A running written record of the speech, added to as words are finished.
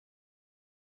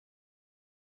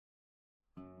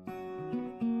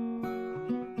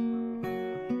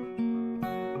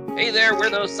Hey there, we're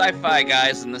those sci-fi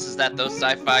guys, and this is Those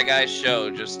Sci-Fi Guys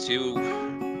show. Just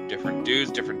two different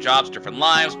dudes, different jobs, different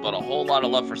lives, but a whole lot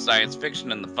of love for science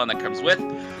fiction and the fun that comes with.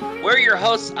 We're your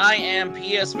hosts. I am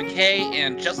P.S. McKay,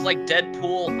 and just like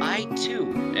Deadpool, I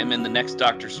too am in the next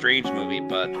Doctor Strange movie,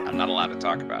 but I'm not allowed to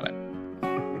talk about it.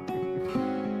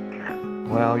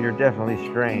 Well, you're definitely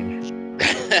strange.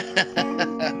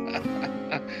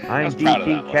 I I'm was proud of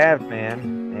DT that one.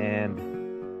 Cavman, and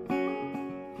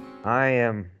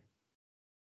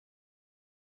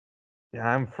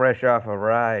I'm fresh off a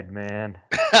ride, man.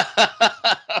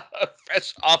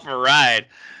 Fresh off a ride.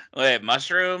 Wait,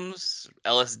 mushrooms,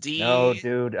 No, LSD.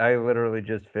 dude, I literally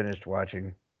just finished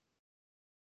watching.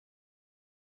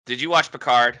 Did you watch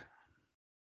Picard?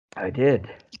 I did.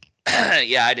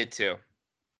 Yeah, I did too.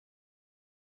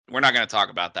 We're not going to talk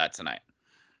about that tonight.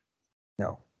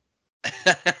 No.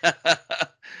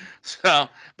 So,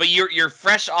 but you're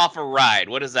fresh off a ride.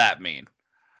 What does that mean?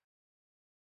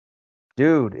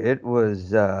 Dude, it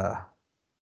was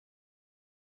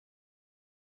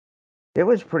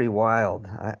pretty wild.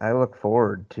 I look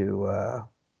forward to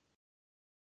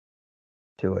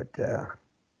it.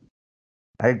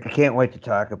 I can't wait to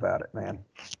talk about it, man.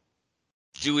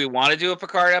 Do we want to do a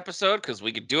Picard episode? Because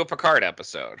we could do a Picard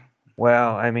episode.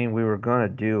 Well, I mean, we were going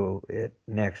to do it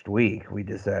next week. We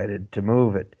decided to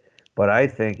move it. But I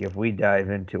think if we dive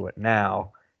into it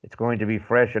now, it's going to be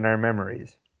fresh in our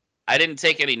memories. I didn't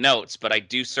take any notes, but I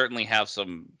do certainly have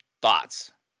some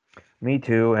thoughts. Me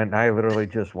too, and I literally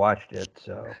just watched it,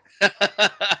 so. Yeah,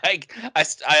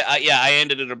 I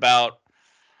ended it about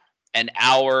an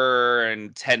hour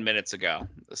and 10 minutes ago.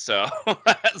 So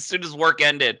as soon as work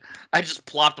ended, I just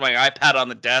plopped my iPad on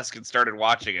the desk and started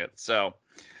watching it. So,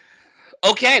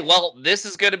 okay, well, this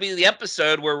is going to be the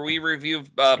episode where we review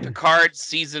Picard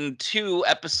Season 2,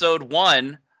 Episode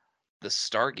 1, The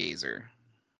Stargazer.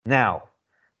 Now,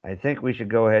 I think we should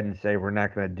go ahead and say we're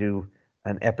not going to do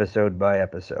an episode by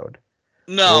episode.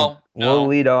 We'll, No, we'll no.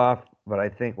 lead off, but I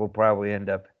think we'll probably end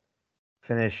up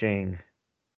finishing,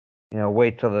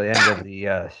 wait till the end of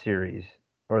the series,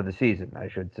 or the season, I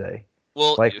should say,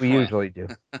 Well, like we usually do.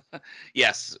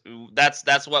 yes,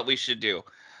 that's what we should do.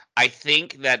 I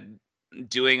think that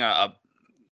doing a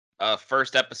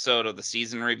first episode of the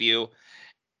season review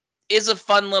is a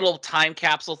fun little time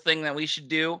capsule thing that we should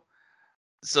do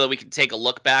so that we can take a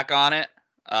look back on it.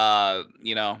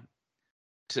 You know,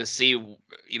 to see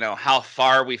how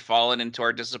far we've fallen into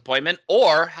our disappointment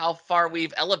or how far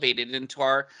we've elevated into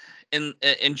our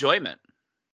enjoyment.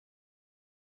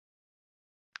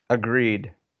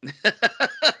 Agreed.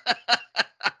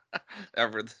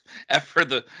 ever, ever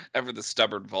the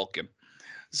stubborn Vulcan.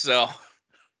 So,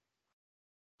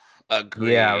 Yeah,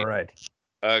 agreed. right.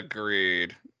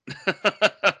 Agreed.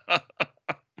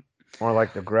 More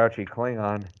like the grouchy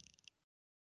Klingon.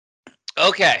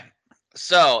 Okay.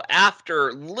 So,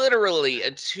 after literally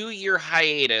a 2-year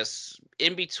hiatus,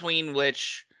 in between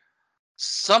which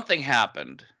something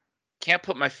happened, can't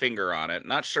put my finger on it.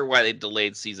 Not sure why they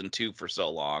delayed season 2 for so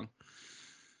long.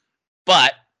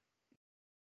 But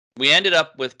we ended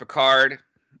up with Picard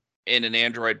in an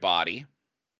android body,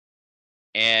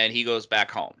 and he goes back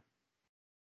home.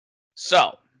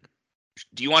 So,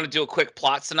 do you want to do a quick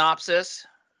plot synopsis?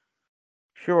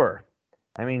 Sure.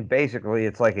 I mean, basically,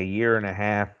 it's like a year and a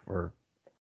half or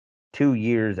 2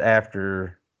 years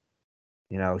after,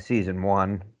 season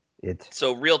one. It's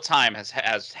So, real time has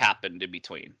happened in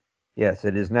between. Yes,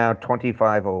 it is now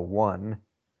 2501,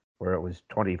 where it was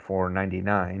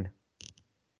 2499.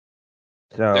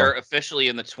 They're So officially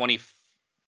in the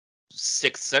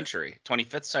 26th century,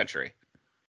 25th century.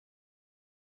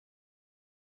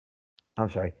 I'm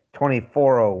sorry,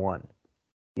 2401.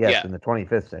 Yes, Yeah. in the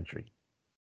 25th century.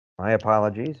 My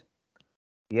apologies.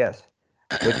 Yes,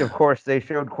 which of course they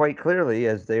showed quite clearly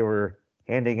as they were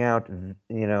handing out,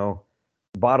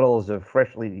 bottles of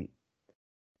freshly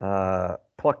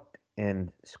plucked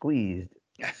and squeezed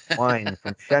wine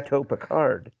from Chateau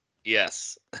Picard.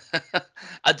 Yes.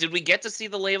 Did we get to see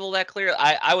the label that clear?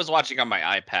 I was watching on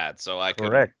my iPad, so I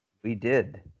couldn't. Correct. We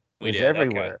did. It We was did. Okay.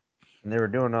 everywhere. And they were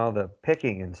doing all the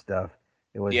picking and stuff.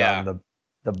 It was on Yeah.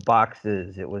 the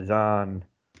boxes. It was on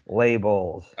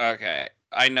labels. Okay.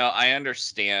 I know. I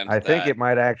understand I think that it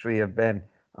might actually have been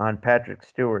on Patrick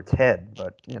Stewart's head,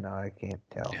 but I can't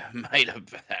tell. it might have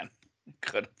been.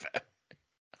 Could have been.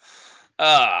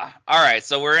 All right.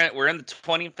 So we're in the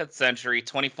 25th century,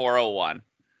 2401.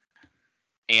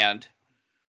 And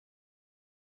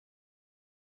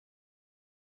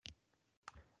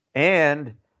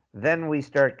And then we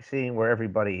start seeing where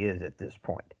everybody is at this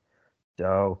point.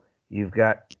 So you've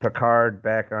got Picard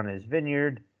back on his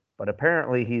vineyard, but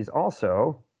apparently he's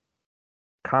also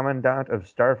Commandant of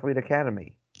Starfleet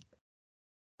Academy.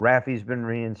 Raffi's been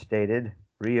reinstated.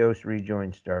 Rios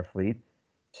rejoins Starfleet.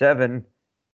 7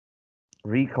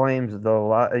 reclaims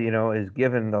is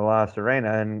given the La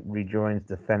Serena and rejoins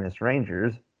the Fennis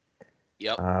Rangers.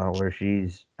 Yep. Where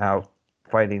she's out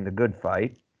fighting the good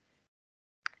fight.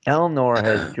 Elnor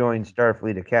has joined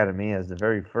Starfleet Academy as the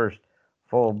very first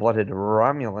full-blooded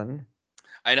Romulan.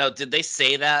 I know. Did they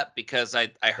say that? Because I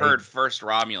heard first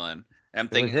Romulan. And I'm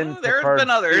thinking, there's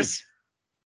been others. Speech.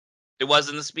 It was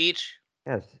in the speech?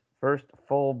 Yes, first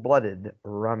full-blooded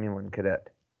Romulan cadet.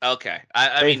 Okay.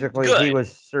 I Basically, mean, good. he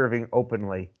was serving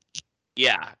openly.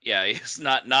 Yeah. He's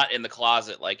not in the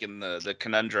closet like in the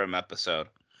Conundrum episode.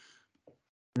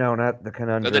 No, not the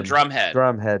Conundrum. The Drumhead.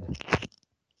 Drumhead.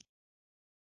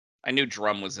 I knew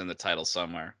Drum was in the title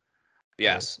somewhere.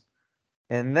 Yes.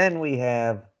 And then we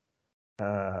have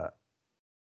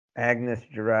Agnes,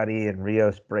 Jurati, and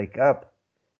Rios break up.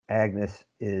 Agnes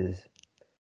is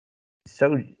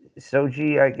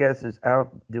Soji, I guess, is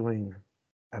out doing,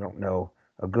 I don't know,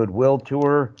 a goodwill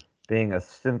tour, being a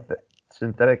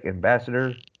synthetic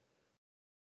ambassador.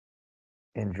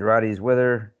 And Jurati's with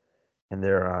her, and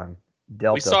they're on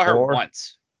Delta 4. We saw her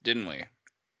once, didn't we?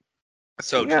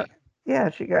 Soji.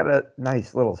 Yeah, she got a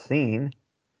nice little scene.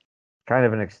 Kind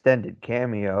of an extended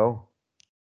cameo.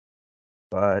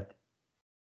 But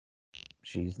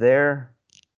she's there.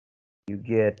 You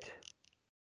get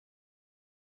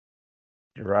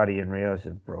Jurati and Rios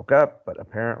have broke up, but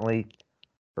apparently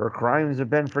her crimes have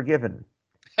been forgiven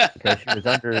because she was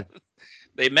under.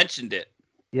 They mentioned it.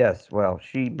 Yes, well,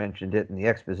 she mentioned it in the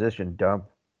exposition dump.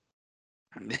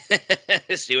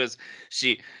 she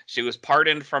was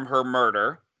pardoned from her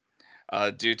murder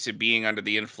due to being under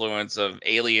the influence of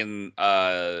alien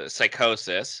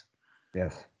psychosis.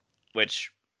 Yes,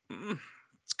 which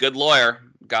it's good lawyer.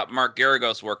 Got Mark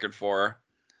Garagos working for her,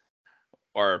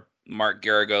 or Mark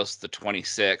Garagos the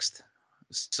 26th.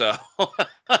 So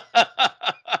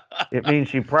it means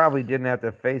she probably didn't have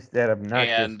to face that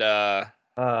obnoxious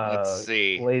let's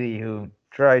see, lady who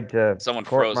tried to. Someone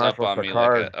froze up on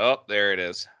Picard. me like there it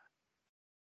is.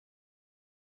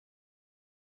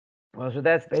 Well, so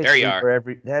that's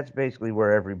basically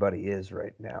where everybody is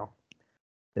right now.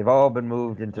 They've all been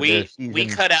moved into their season. We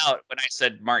cut out when I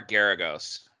said Mark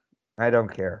Garagos. I don't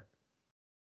care.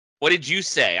 What did you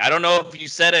say? I don't know if you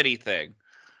said anything.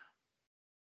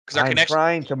 Because I'm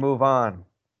trying to move on.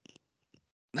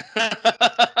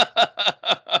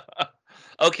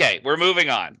 Okay, we're moving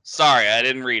on. Sorry, I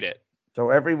didn't read it. So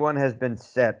everyone has been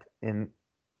set in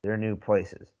their new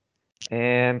places.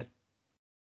 And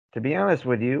to be honest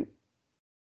with you,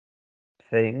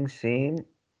 things seem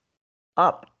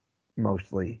up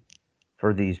mostly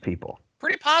for these people.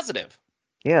 Pretty positive.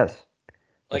 Yes.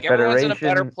 Like everyone's in a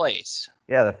better place.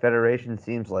 Yeah, the Federation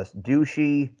seems less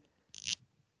douchey.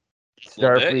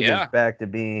 Starfleet is back to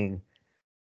being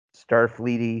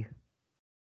Starfleety.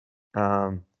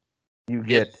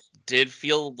 It did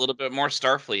feel a little bit more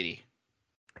Starfleety.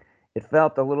 It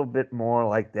felt a little bit more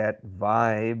like that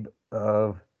vibe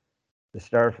of the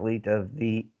Starfleet of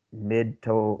the mid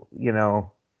to,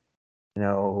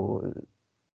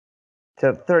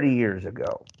 to 30 years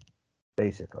ago,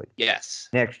 basically. Yes.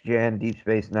 Next Gen, Deep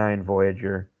Space Nine,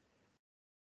 Voyager.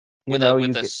 With a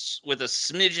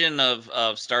smidgen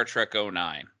of Star Trek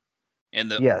 09 in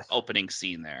the opening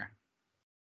scene there.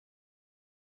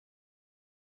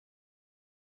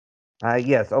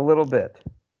 Yes, a little bit.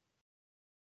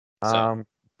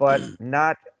 But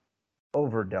not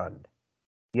overdone.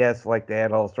 Yes, like they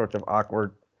had all sorts of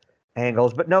awkward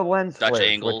angles, but no lens flares. Dutch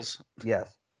angles. Yes,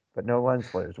 but no lens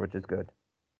flares, which is good.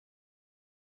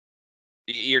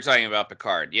 You're talking about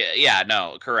Picard. Yeah,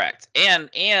 no, correct.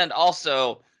 And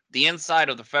also the inside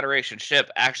of the Federation ship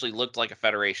actually looked like a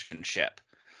Federation ship,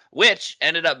 which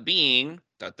ended up being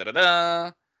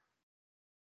the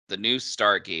new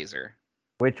Stargazer.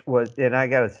 Which was, and I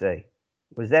gotta say,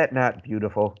 was that not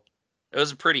beautiful? It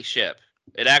was a pretty ship.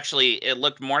 It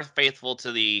looked more faithful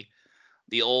to the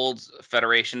old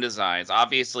Federation designs.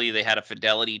 Obviously, they had a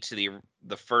fidelity to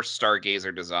the first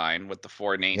Stargazer design with the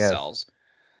 4 nacelles,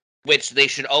 which they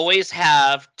should always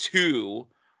have 2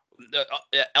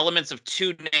 elements of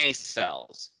 2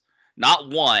 nacelles, not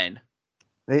 1.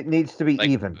 It needs to be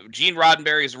even. Gene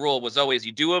Roddenberry's rule was always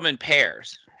you do them in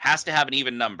pairs. Has to have an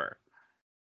even number.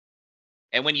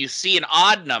 And when you see an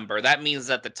odd number, that means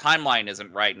that the timeline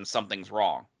isn't right and something's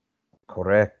wrong.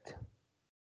 Correct.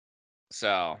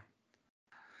 So,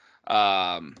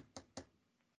 but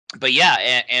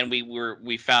yeah, and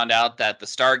we found out that the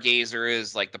Stargazer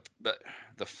is like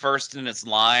the first in its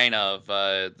line of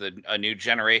a new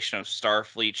generation of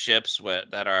Starfleet ships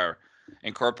that are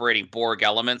incorporating Borg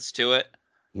elements to it.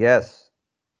 Yes,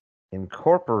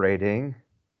 incorporating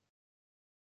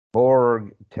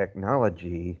Borg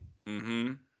technology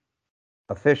Mm-hmm.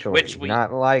 officially, Which we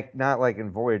not like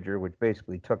in Voyager, which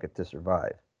basically took it to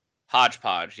survive.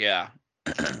 hodgepodge, yeah.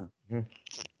 Mhm.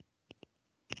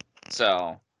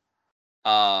 So,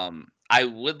 I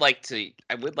would like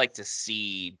to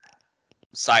see.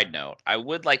 Side note: I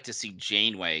would like to see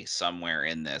Janeway somewhere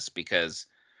in this because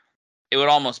it would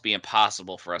almost be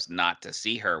impossible for us not to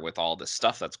see her with all this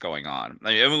stuff that's going on.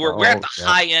 I mean, we're at Oh, the yeah.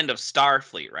 high end of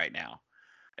Starfleet right now.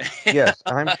 Yes,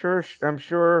 I'm sure. I'm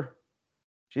sure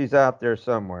she's out there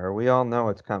somewhere. We all know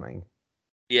it's coming.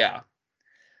 Yeah.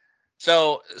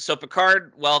 So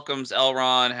Picard welcomes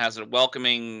Elron, has a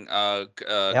welcoming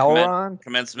Elron?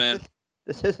 commencement.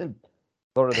 This isn't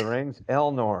Lord of the Rings.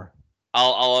 Elnor.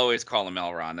 I'll always call him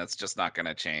Elron. That's just not going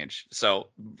to change. So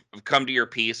come to your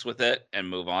peace with it and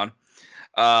move on.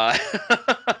 Uh,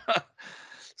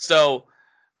 so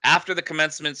after the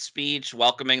commencement speech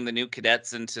welcoming the new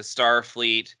cadets into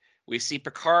Starfleet, we see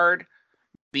Picard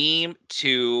beam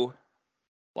to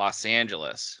Los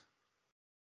Angeles,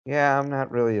 Yeah, I'm not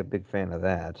really a big fan of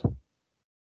that.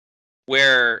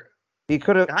 where He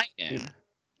could have. Guinan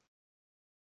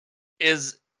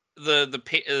is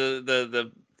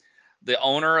the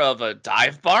owner of a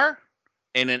dive bar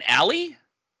in an alley.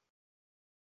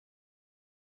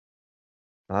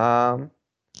 I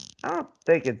don't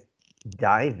think it's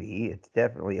divey. It's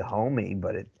definitely homey,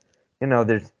 but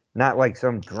there's not like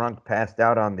some drunk passed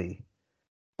out on the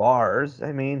bars.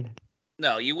 I mean,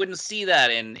 No, you wouldn't see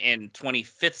that in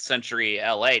 25th century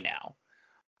LA now.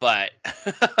 But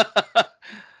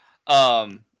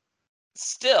um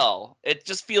still, it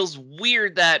just feels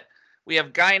weird that we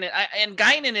have Guinan, and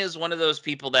Guinan is one of those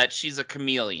people that she's a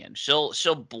chameleon. She'll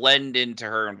blend into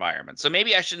her environment. So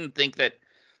maybe I shouldn't think that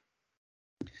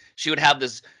she would have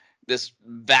this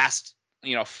vast,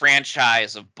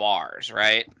 franchise of bars,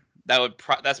 right?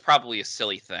 That's probably a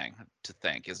silly thing to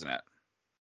think, isn't it?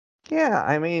 yeah.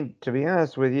 I mean, to be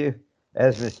honest with you,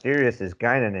 as mysterious as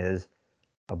Guinan is,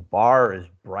 a bar as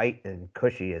bright and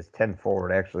cushy as 10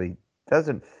 Forward actually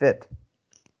doesn't fit.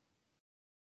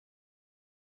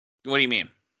 What do you mean?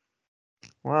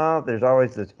 Well, there's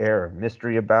always this air of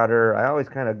mystery about her. I always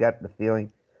kind of got the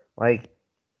feeling like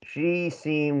she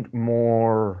seemed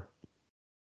more.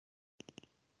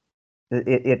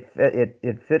 It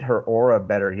fit her aura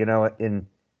better, in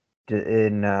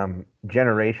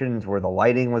Generations where the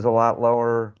lighting was a lot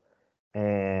lower,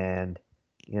 and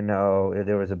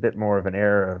there was a bit more of an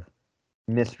air of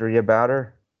mystery about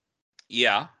her.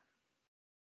 Yeah.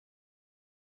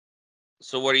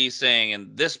 So what are you saying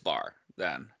in this bar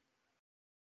then?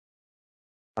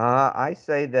 I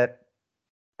say that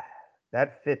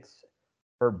fits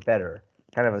her better.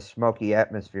 Kind of a smoky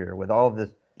atmosphere with all this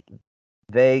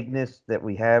vagueness that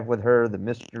we have with her, the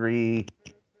mystery.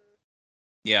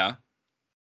 Yeah.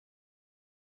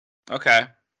 Okay.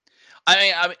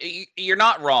 You're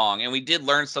not wrong, and we did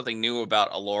learn something new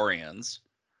about Alorians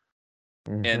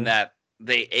in Hmm. that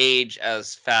they age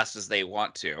as fast as they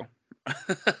want to.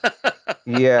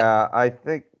 Yeah,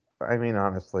 I mean,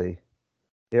 honestly,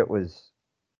 it was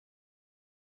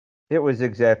it was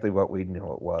exactly what we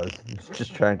knew it was.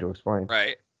 Just trying to explain.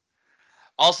 Right.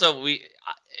 Also,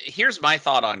 here's my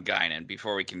thought on Guinan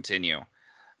before we continue.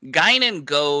 Guinan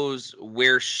goes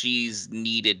where she's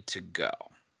needed to go.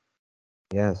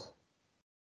 Yes.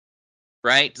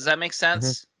 Right? Does that make Hmm.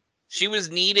 sense? She was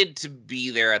needed to be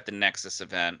there at the Nexus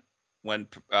event when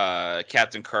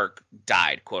Captain Kirk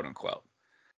died, quote unquote.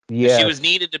 She was Yes.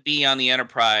 needed to be on the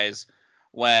Enterprise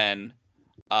when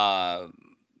uh,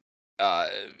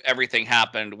 everything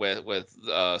happened with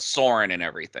Soren and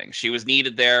everything. She was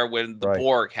needed there when the Right.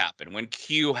 Borg happened, when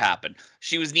Q happened.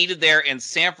 She was needed there in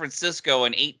San Francisco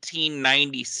in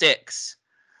 1896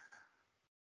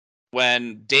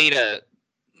 when Data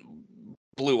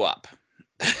blew up.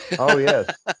 Oh yes.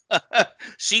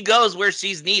 She goes where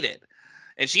she's needed,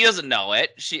 and she doesn't know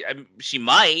it. She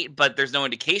might, but there's no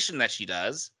indication that she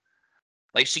does.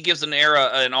 Like she gives an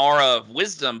aura of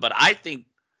wisdom, but I think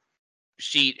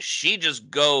she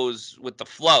just goes with the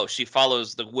flow. She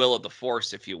follows the will of the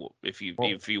Force, Well, if you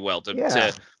will, yeah.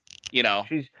 to you know.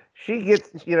 She gets.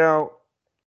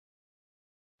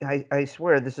 I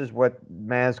swear this is what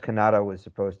Maz Kanata was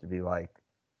supposed to be like.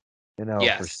 For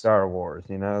Yes. Star Wars.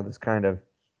 This kind of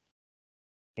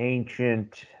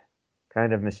ancient,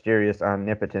 kind of mysterious,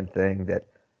 omnipotent thing that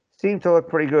seemed to look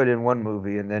pretty good in one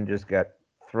movie and then just got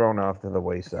thrown off to the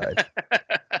wayside.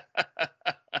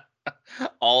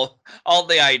 all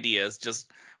the ideas,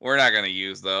 just we're not going to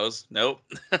use those. Nope.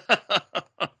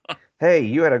 Hey,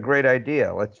 you had a great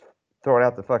idea. Let's throw it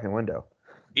out the fucking window.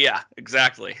 Yeah,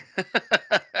 exactly.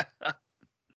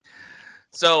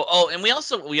 So, and we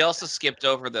also skipped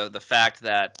over the fact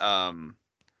that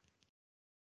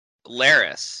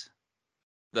Laris,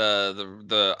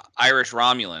 the Irish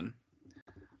Romulan,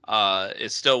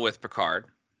 is still with Picard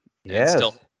and Yes.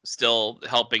 still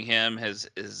helping him, his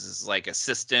like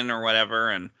assistant or whatever.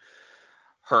 And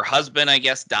her husband, I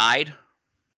guess, died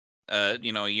a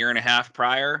year and a half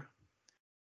prior,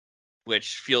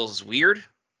 which feels weird.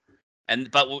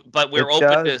 And but we're It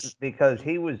open does to because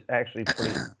he was actually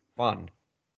pretty fun.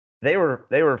 They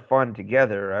were fun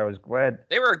together. I was glad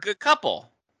they were a good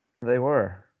couple. they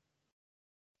were.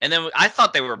 And then I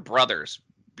thought they were brothers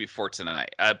before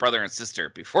tonight, brother and sister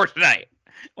before tonight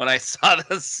when I saw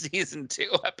the season 2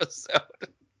 episode.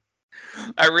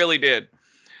 I really did.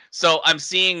 So I'm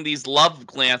seeing these love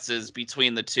glances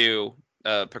between the two,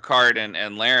 Picard and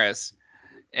Laris,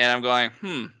 and I'm going,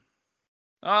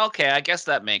 okay, I guess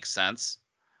that makes sense.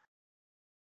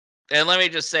 And let me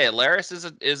just say, Laris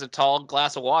is a tall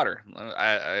glass of water.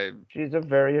 She's a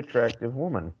very attractive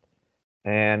woman,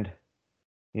 and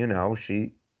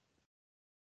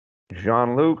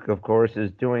Jean-Luc, of course,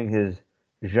 is doing his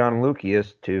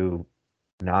Jean-Lucius to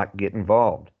not get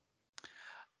involved.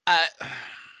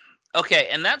 Okay,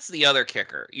 and that's the other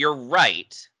kicker. You're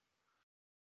right.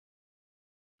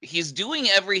 He's doing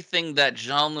everything that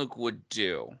Jean-Luc would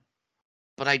do,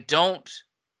 but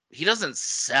he doesn't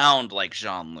sound like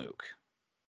Jean-Luc.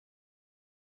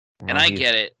 And Well, I he's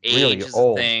get it. really Age is a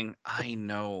old. thing. I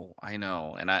know.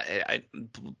 And I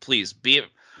please be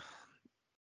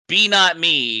not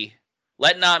me.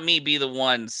 Let not me be the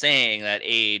one saying that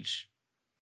age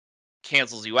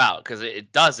cancels you out, because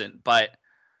it doesn't. But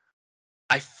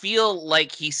I feel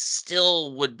like he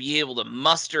still would be able to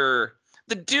muster.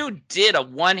 The dude did a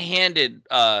one-handed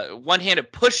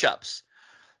push-ups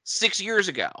 6 years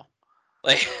ago.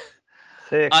 Like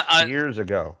 6 years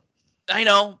ago. I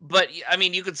know, but I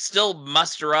mean, you could still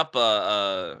muster up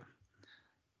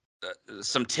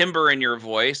some timber in your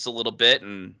voice a little bit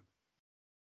and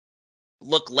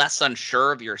look less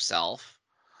unsure of yourself.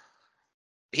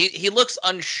 He looks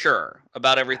unsure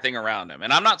about everything around him,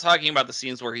 and I'm not talking about the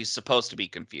scenes where he's supposed to be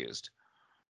confused.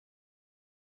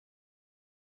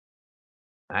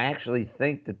 I actually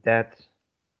think that that's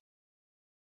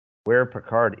where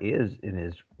Picard is in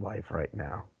his life right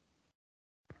now.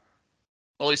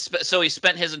 Well, he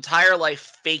spent his entire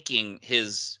life faking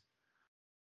his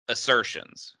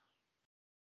assertions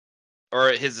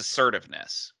or his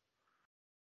assertiveness,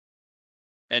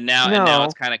 and now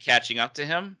it's kind of catching up to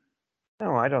him.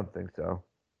 No, I don't think so.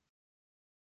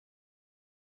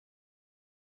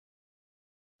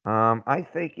 I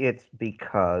think it's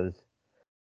because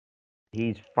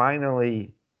he's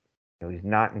finally, he's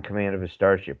not in command of a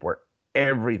starship where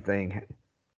everything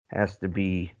has to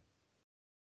be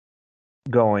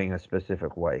going a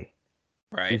specific way.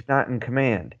 Right. He's not in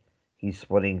command. He's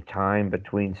splitting time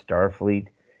between Starfleet.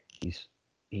 He's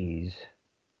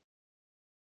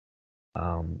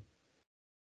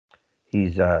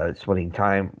splitting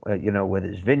time, with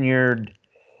his vineyard.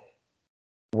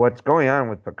 What's going on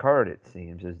with Picard, it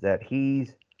seems, is that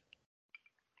he's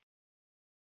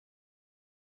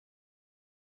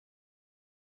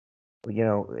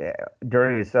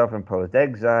during his self-imposed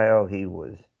exile, he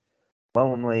was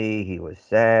lonely, he was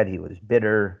sad, he was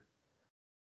bitter.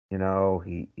 He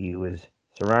was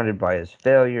surrounded by his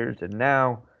failures, and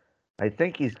now I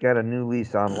think he's got a new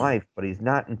lease on life, but he's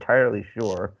not entirely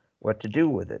sure what to do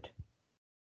with it.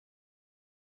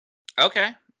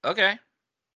 Okay.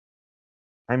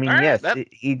 I mean, yes,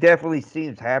 he definitely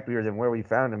seems happier than where we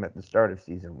found him at the start of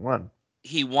season 1.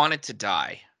 He wanted to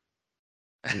die.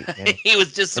 He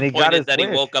was disappointed that he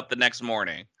woke up the next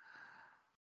morning.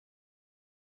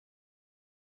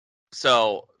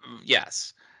 So,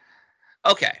 yes.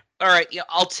 Okay. All right. Yeah,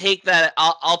 I'll take that.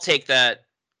 I'll take that.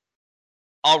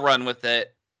 I'll run with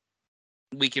it.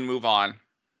 We can move on.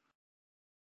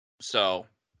 So,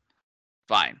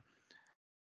 fine.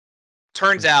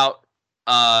 Turns out,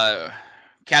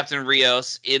 Captain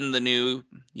Rios in the new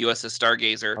USS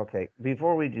Stargazer. Okay,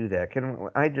 before we do that, can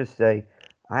I just say,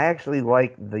 I actually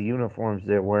like the uniforms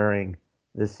they're wearing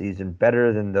this season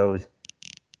better than those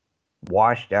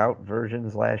washed out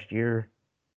versions last year.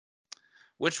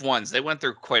 Which ones? They went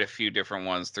through quite a few different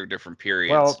ones through different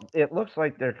periods. Well, it looks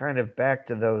like they're kind of back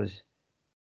to those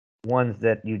ones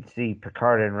that you'd see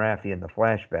Picard and Raffi in the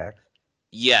flashbacks.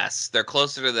 Yes, they're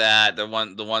closer to that. The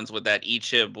ones with that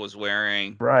Ichib was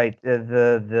wearing. Right.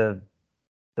 The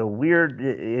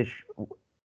weird-ish,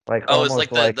 like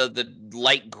it's like the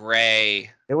light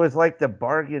gray. It was like the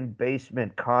bargain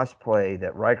basement cosplay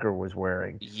that Riker was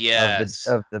wearing Yes.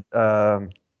 of the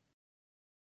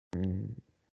mm,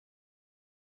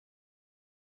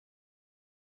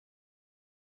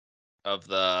 Of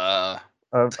the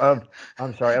of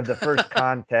I'm sorry, of the first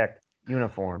contact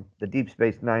uniform, the Deep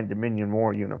Space Nine Dominion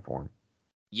War uniform.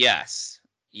 Yes.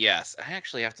 Yes. I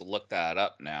actually have to look that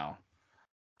up now.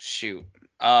 Shoot.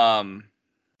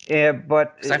 Yeah,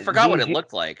 but 'Cause I forgot what it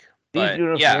looked like. these But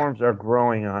yeah. uniforms are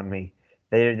growing on me.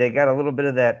 They got a little bit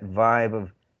of that vibe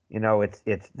of, it's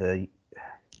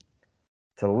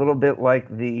a little bit like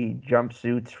the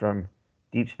jumpsuits from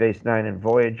Deep Space Nine and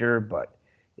Voyager, but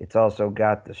it's also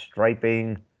got the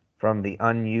striping from the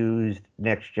unused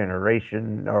Next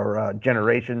Generation or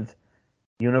Generations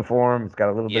uniform. It's got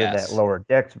a little bit of that Yes. Lower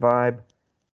Decks vibe.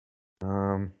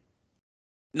 Um,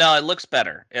 No, it looks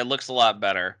better. It looks a lot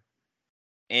better.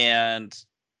 And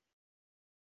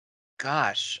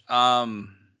gosh,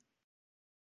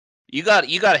 you got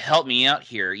to help me out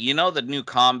here. You know the new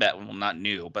combat, well, not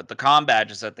new, but the comm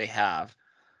badges that they have.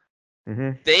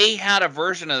 mhm. They had a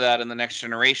version of that in the Next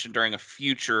Generation during a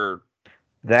future.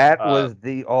 That was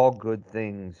the All Good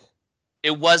Things.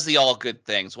 It was the All Good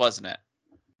Things, wasn't it?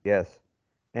 Yes,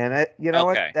 and you know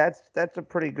what? Okay. That's a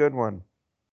pretty good one.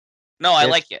 No, I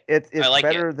like it. I It's like it.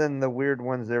 better than the weird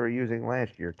ones they were using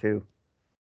last year too.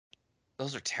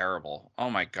 Those are terrible.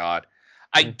 Oh my god.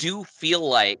 I Mm. do feel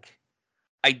like,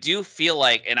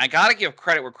 and I gotta give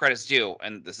credit where credit's due,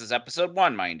 and this is episode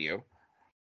 1, mind you.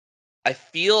 I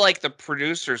feel like the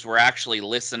producers were actually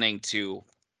listening to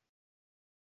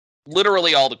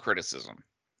literally all the criticism.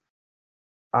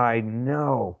 I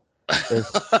know. As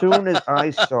soon as I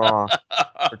saw,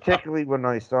 particularly when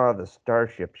I saw the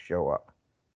starships show up,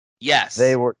 Yes.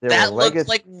 there were That looks legacy.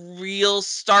 like real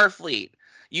Starfleet.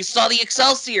 You saw the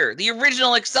Excelsior, the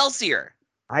original Excelsior.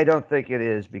 I don't think it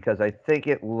is because I think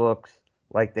it looks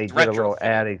like they It's did a little retrofitted.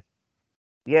 adding.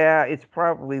 Yeah, it's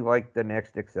probably like the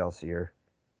next Excelsior.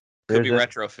 Could be There's a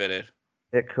retrofitted.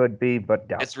 It could be, but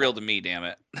It's real doubtful. to me, damn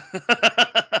it.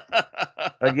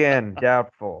 Again,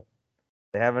 doubtful.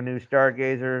 They have a new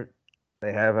Stargazer.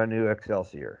 They have a new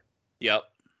Excelsior. Yep.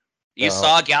 You So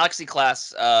saw a Galaxy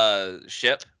class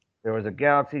ship. there was a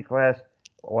Galaxy class.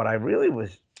 What I really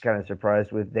was kind of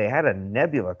surprised with, they had a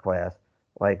Nebula class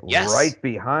like Yes, right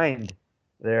behind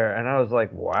there, and I was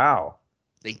like, wow.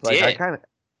 they It's like I did. kind of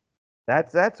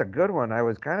that's a good one. I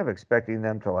was kind of expecting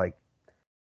them to like,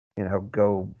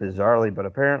 go bizarrely, but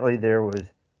apparently there was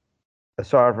a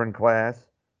Sovereign class,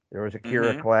 there was a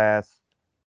Kira Mm-hmm. class.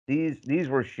 These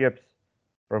were ships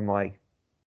from like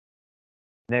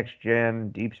Next Gen,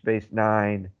 Deep Space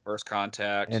Nine, First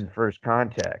contact. and First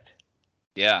Contact.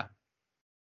 Yeah.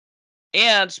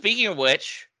 And speaking of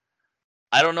which,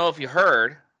 I don't know if you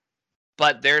heard,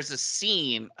 but there's a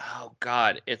scene. Oh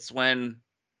God, it's when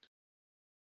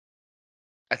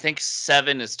I think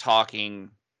Seven is talking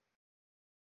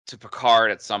to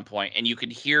Picard at some point, and you can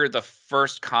hear the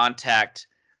First Contact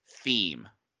theme.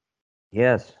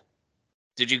 Yes,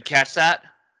 Did you catch that?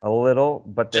 a little,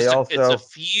 but they It's also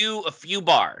a few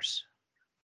bars.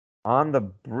 on the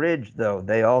bridge though.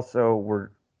 They also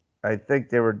were, I think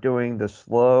they were doing the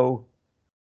slow,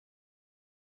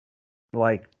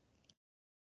 like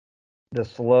the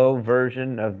slow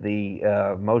version of the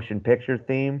motion picture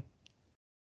theme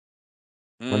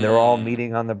when they're all Mm.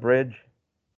 meeting on the bridge,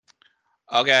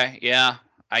 Okay, yeah,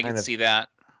 I can kind of see that.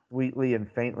 sweetly and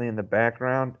faintly in the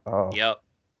background. Oh, Yep.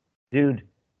 dude,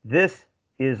 this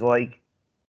is like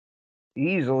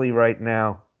easily right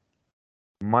now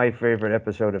my favorite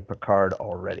episode of Picard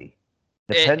already.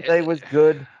 Nepenthe was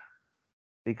good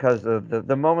because of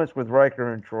the moments with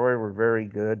Riker and Troy were very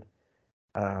good.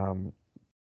 Um,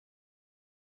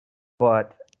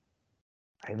 but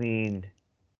I mean,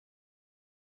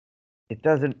 it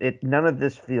doesn't. It none of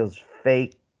this feels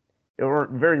fake, or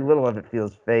very little of it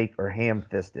feels fake or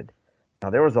ham-fisted. Now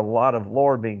there was a lot of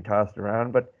lore being tossed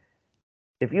around, but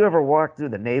if you ever walk through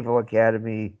the Naval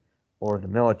Academy or the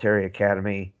Military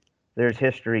Academy, there's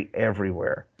history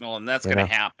everywhere. Well, and that's You gonna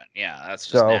know, happen. Yeah, that's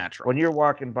just so when natural. you're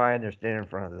walking by and they're standing in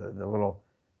front of the little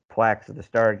plaques of the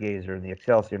Stargazer and the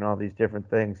Excelsior and all these different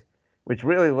things, which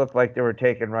really look like they were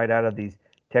taken right out of these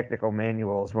technical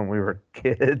manuals when we were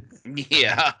kids.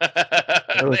 Yeah,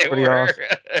 It was they pretty were. awesome.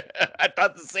 I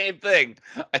thought the same thing.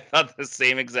 I thought the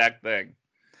same exact thing.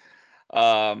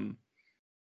 Um.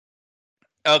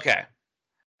 Okay.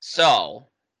 So,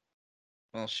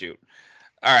 well, shoot.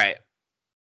 All right.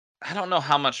 I don't know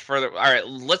how much further. All right,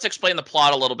 let's explain the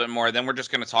plot a little bit more. Then we're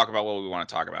just going to talk about what we want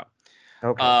to talk about.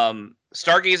 Okay.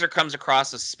 Stargazer comes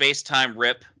across a space-time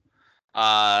rip.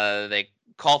 They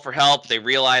call for help. They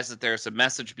realize that there's a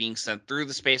message being sent through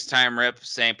the space-time rip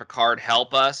saying, Picard,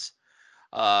 help us.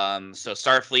 So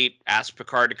Starfleet asks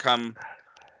Picard to come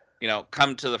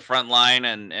to the front line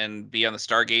and be on the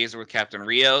Stargazer with Captain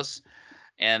Rios.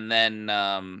 And then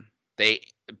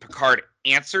Picard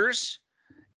answers,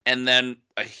 and then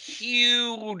a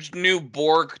huge new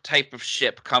Borg type of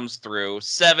ship comes through.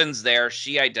 Seven's there.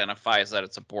 She identifies that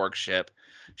it's a Borg ship.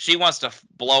 She wants to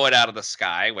blow it out of the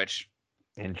sky,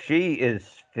 and she is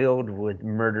filled with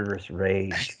murderous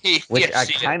rage, which yeah, I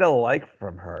kind of like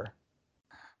from her.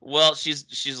 Well,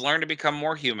 she's learned to become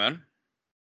more human,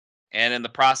 and in the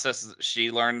process, she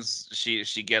learns she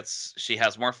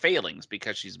has more failings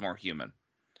because she's more human.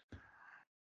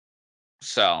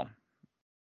 So,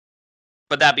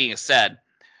 but that being said,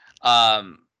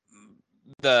 the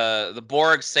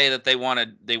Borg say that they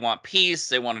want peace,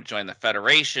 they want to join the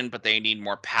Federation, but they need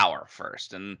more power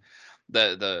first. And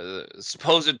the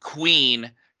supposed queen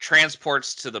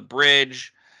transports to the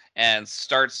bridge and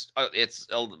starts its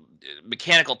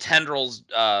mechanical tendrils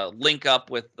link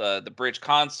up with the bridge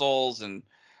consoles, and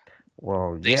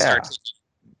they start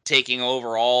taking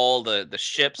over all the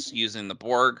ships using the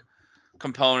Borg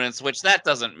components, which that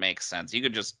doesn't make sense. You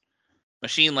could just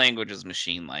machine language is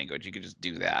machine language. You could just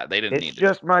do that. They didn't need to. It's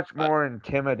just much more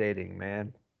intimidating,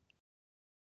 man.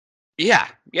 Yeah,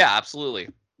 absolutely.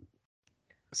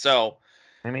 So,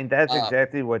 I mean, that's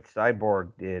exactly what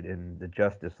Cyborg did in the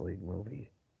Justice League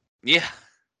movie. Yeah,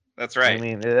 that's right. I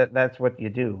mean, that's what you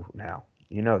do now.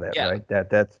 You know that, right?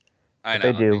 That's what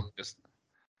they do.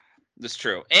 That's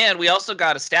true. And we also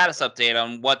got a status update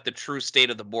on what the true state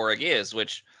of the Borg is,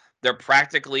 which they're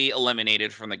practically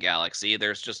eliminated from the galaxy.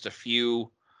 There's just a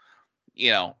few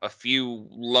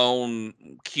lone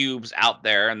cubes out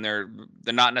there, and they're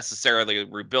not necessarily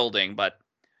rebuilding, but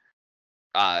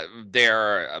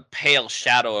they're a pale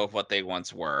shadow of what they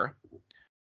once were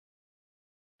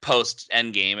post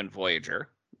Endgame and Voyager.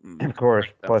 Of course,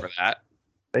 plus for that,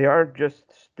 they are just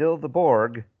still the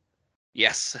Borg.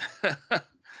 Yes.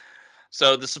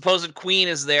 So the supposed queen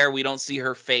is there. We don't see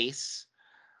her face.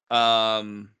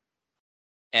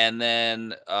 And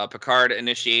then Picard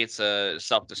initiates a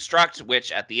self-destruct,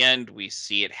 which at the end we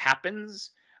see it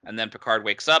happens. And then Picard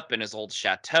wakes up in his old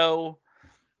chateau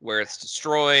where it's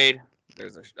destroyed.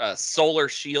 There's a solar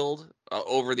shield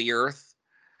over the Earth.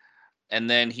 And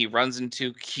then he runs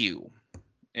into Q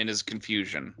in his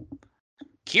confusion.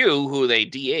 Q, who they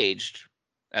de-aged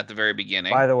at the very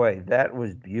beginning. By the way, that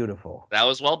was beautiful. That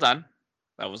was well done.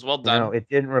 It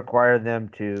didn't require them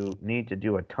to need to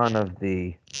do a ton of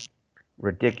the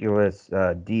ridiculous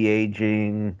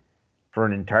de-aging for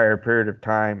an entire period of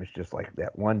time. It's just like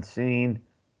that one scene.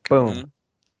 Boom. Mm-hmm.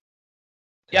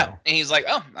 Yeah, and he's like,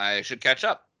 oh, I should catch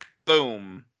up.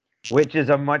 Boom. Which is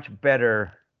a much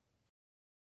better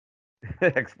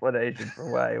explanation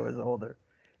for why he was older.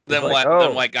 Than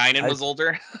why Guinan was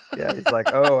older? Yeah, he's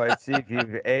like, oh, I see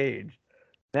you've aged.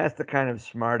 That's the kind of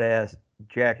smart-ass,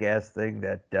 jackass thing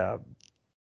that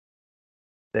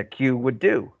that Q would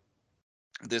do.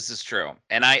 This is true.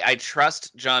 And I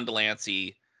trust John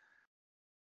Delancey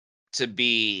to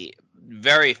be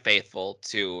very faithful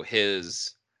to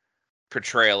his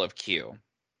portrayal of Q.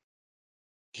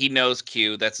 He knows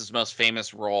Q. That's his most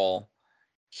famous role.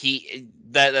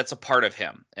 That's a part of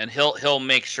him, and he'll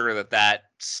make sure that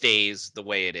stays the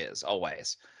way it is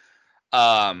always.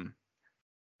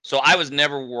 So I was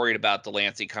never worried about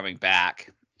Delancey coming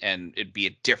back and it'd be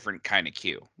a different kind of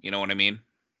Q. You know what I mean?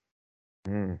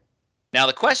 Mm. Now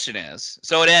the question is,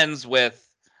 so it ends with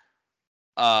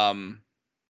a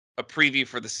preview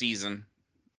for the season,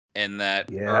 and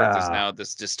that Earth is now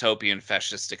this dystopian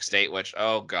fascistic state, which,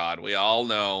 oh God, we all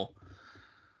know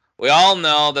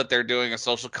that they're doing a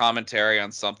social commentary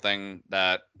on something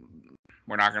that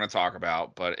we're not going to talk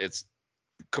about, but it's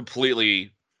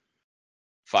completely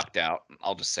fucked out.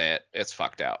 I'll just say it. It's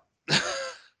fucked out.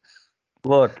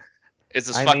 Look. It's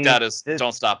as fucked out as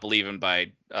Don't Stop Believing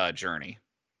by Journey.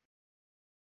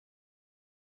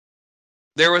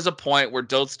 There was a point where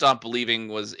Don't Stop Believing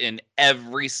was in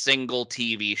every single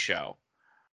TV show.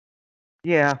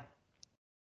 Yeah.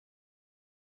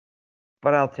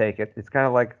 But I'll take it. It's kind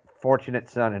of like Fortunate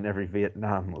Son in every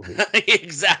Vietnam movie.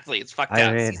 Exactly. It's fucked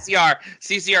out. Mean,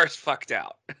 CCR's fucked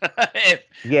out. For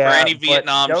any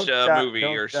Vietnam movie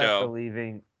or show. Don't Stop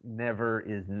Believing never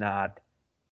is not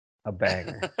a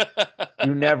banger.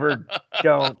 You never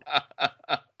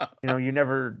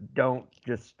don't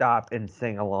just stop and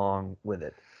sing along with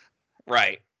it.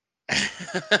 Right.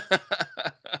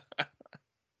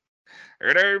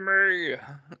 It ain't me.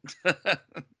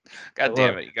 God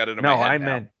damn it, you got it in my head. No, I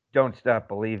meant Don't Stop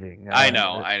Believing. I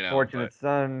know. Fortunate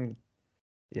Son,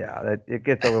 Yeah, it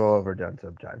gets a little overdone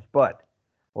sometimes. But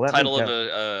let me Title tell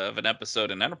of an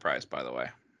episode in Enterprise, by the way.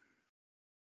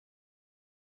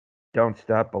 Don't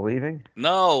Stop Believing.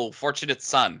 No, Fortunate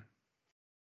Son.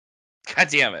 God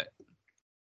damn it.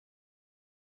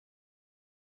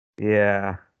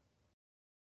 Yeah.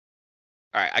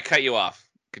 All right, I cut you off.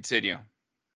 Continue.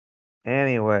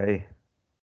 Anyway.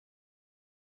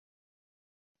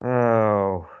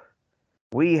 Oh,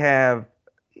 we have,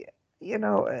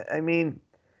 I mean,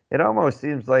 it almost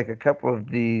seems like a couple of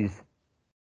these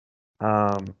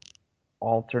um,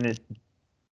 alternate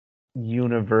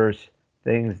universe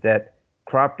things that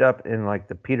cropped up in like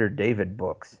the Peter David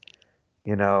books,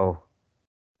 you know,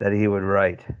 that he would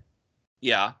write.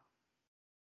 Yeah.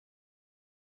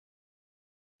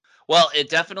 Well, it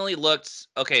definitely looked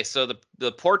okay. So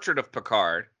the portrait of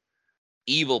Picard,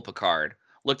 evil Picard,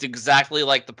 looked exactly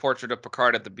like the portrait of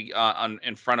Picard at the on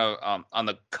in front of on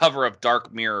the cover of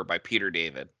Dark Mirror by Peter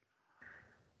David.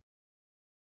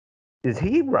 Is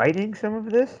he writing some of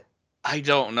this? I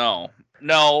don't know.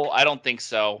 No, I don't think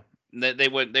so. They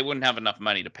wouldn't have enough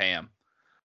money to pay him.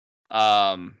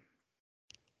 And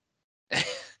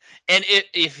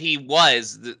if he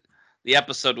was, the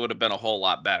episode would have been a whole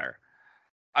lot better.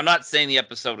 I'm not saying the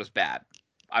episode was bad.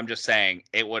 I'm just saying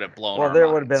it would have blown Well, our there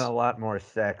would have been a minds. lot more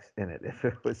sex in it if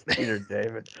it was Peter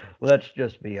David. Let's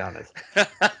just be honest.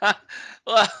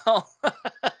 Well,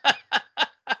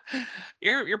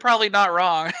 you're probably not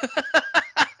wrong.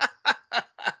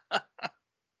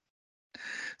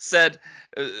 Said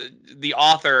the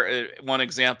author. One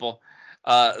example.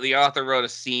 The author wrote a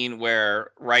scene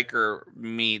where Riker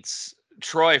meets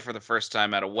Troy for the first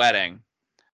time at a wedding,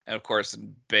 and of course,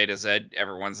 in Beta Z,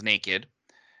 everyone's naked,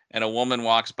 and a woman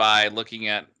walks by looking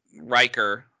at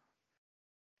Riker,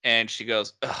 and she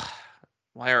goes, "Ugh,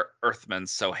 why are Earthmen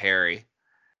so hairy?"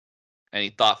 And he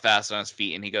thought fast on his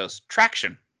feet, and he goes,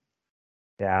 "Traction."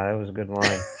 Yeah, that was a good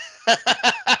line.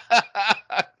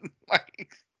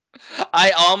 Like, I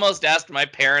almost asked my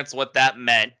parents what that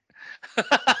meant.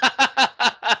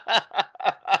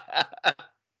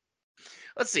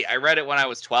 Let's see. I read it when I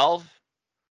was 12.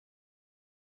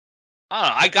 I don't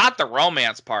know. I got the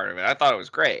romance part of it. I thought it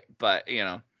was great, but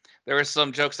there were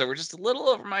some jokes that were just a little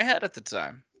over my head at the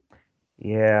time.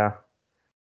 Yeah.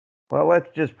 Well, let's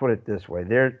just put it this way.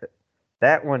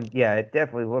 That one, yeah, it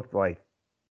definitely looked like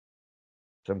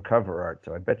some cover art,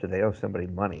 so I bet you they owe somebody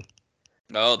money.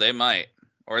 Oh, they might.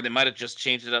 Or they might have just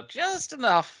changed it up just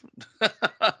enough. By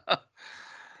the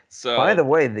So,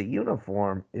 way, the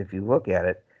uniform, if you look at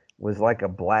it, was like a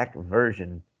black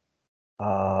version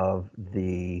of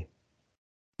the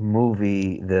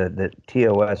movie, the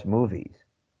TOS movies.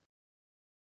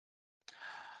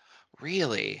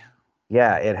 really?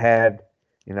 Yeah, it had,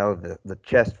 the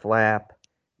chest flap,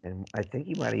 and I think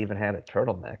he might have even had a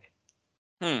turtleneck.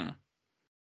 Hmm.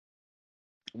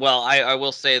 Well, I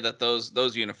will say that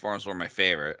those uniforms were my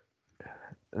favorite.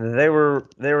 They were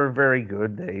very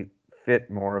good. They fit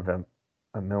more of a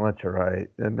military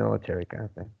kind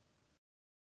of thing.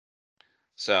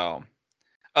 So,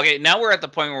 okay, now we're at the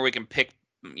point where we can pick,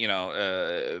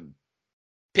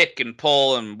 pick and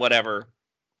pull and whatever.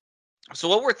 So,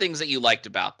 what were things that you liked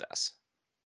about this?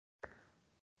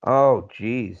 Oh,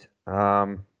 geez.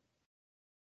 I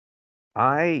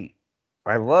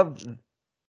I loved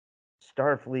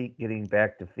Starfleet getting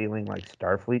back to feeling like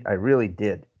Starfleet. I really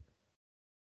did.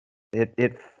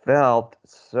 It felt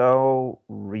so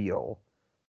real.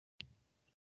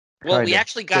 Well, Kind we of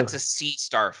actually got to see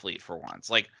Starfleet for once.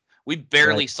 Like, we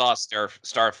barely right. saw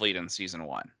Starfleet in season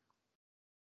 1.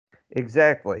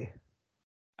 Exactly.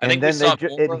 I And think we then saw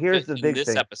more and of here's it the in big this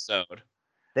thing. episode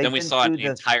They than we didn't saw in do the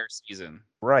this entire season.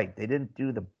 right. They didn't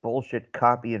do the bullshit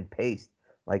copy and paste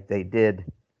like they did.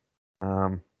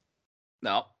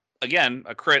 No, again,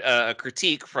 a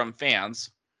critique from fans.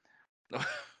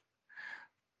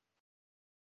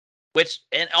 Which,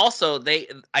 and also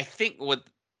I think with,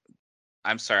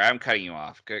 I'm sorry, I'm cutting you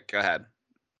off. Go ahead.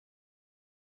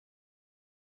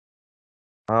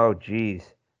 Oh, geez,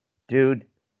 dude,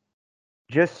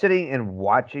 just sitting and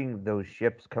watching those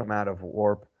ships come out of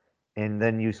warp, and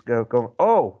then you go,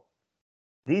 oh,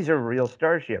 these are real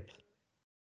starships.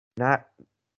 Not,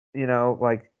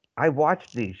 like I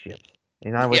watched these ships,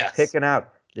 and I was Yes, picking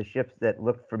out the ships that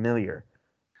looked familiar.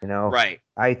 You know, right.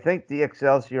 I think the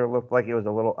Excelsior looked like it was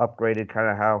a little upgraded, kind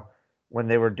of how when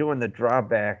they were doing the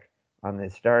drawback on the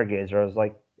Stargazer, I was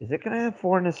like, is it going to have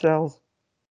 4 nacelles?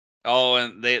 Oh,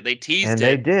 and they teased And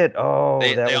they it. did. Oh,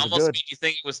 that They was almost good. made you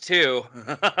think it was 2.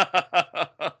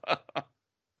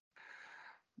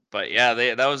 But yeah,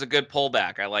 that was a good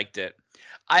pullback. I liked it.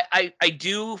 I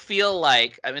do feel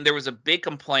like, I mean, there was a big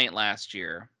complaint last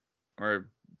year, or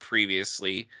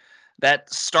previously that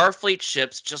Starfleet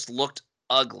ships just looked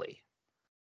ugly.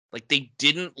 Like, they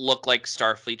didn't look like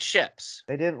Starfleet ships.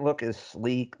 They didn't look as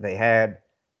sleek. They had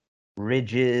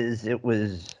ridges. It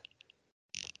was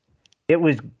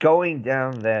going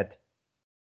down that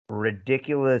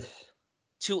ridiculous.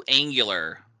 Too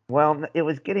angular. Well, it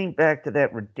was getting back to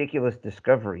that ridiculous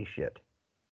Discovery shit.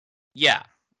 Yeah,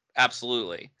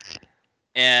 absolutely.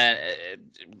 And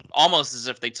almost as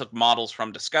if they took models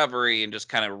from Discovery and just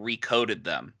kind of recoded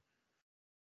them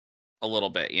a little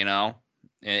bit, you know,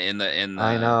 in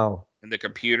I know. the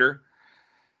computer.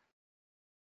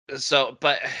 So,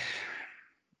 but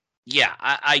yeah,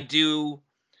 I do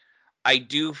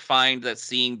find that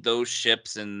seeing those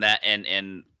ships and that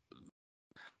and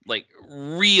like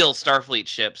real Starfleet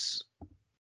ships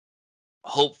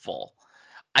hopeful.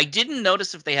 I didn't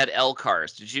notice if they had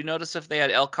LCARs. Did you notice if they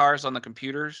had LCARs on the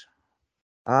computers?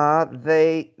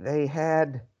 They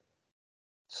had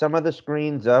some of the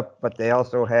screens up, but they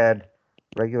also had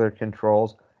regular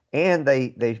controls, and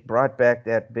they brought back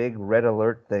that big red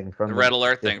alert thing from The the red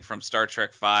alert thing from Star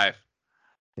Trek 5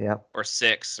 Yeah, or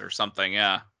 6 or something,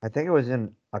 yeah. I think it was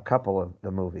in a couple of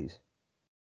the movies.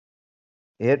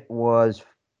 It was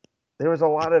there was a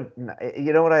lot of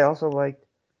you know what I also liked?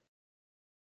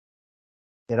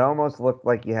 It almost looked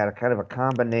like you had a kind of a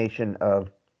combination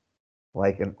of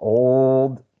like an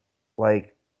old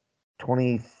like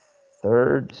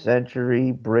 23rd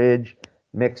century bridge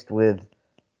mixed with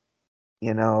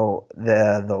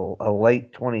a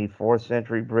late 24th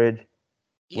century bridge with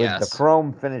the Yes.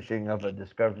 chrome finishing of a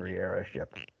Discovery era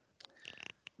ship.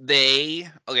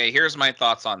 Okay, here's my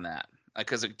thoughts on that,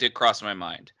 because it did cross my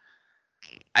mind.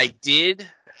 I did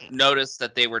notice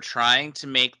that they were trying to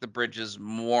make the bridges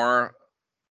more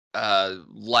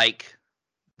like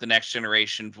the Next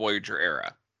Generation Voyager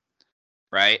era,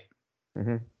 right?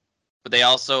 Mm-hmm. But they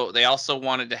also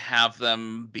wanted to have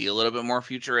them be a little bit more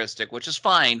futuristic, which is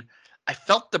fine. I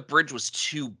felt the bridge was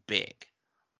too big.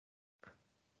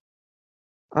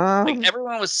 Like,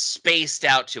 everyone was spaced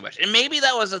out too much, and maybe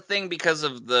that was a thing because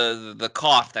of the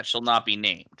cough that shall not be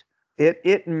named.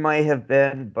 It might have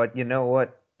been, but you know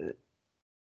what?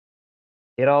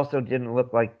 It also didn't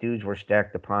look like dudes were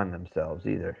stacked upon themselves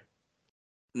either.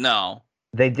 No.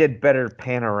 They did better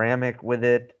panoramic with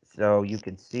it, so you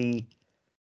could see.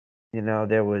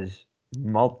 There was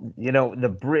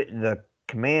the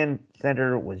command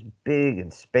center was big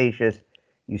and spacious.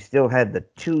 You still had the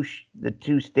two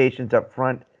stations up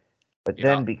front, but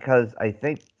Yeah. then because I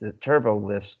think the turbo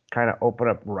lifts kind of open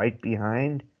up right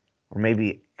behind, or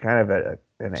maybe kind of at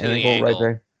an To the angle right angle.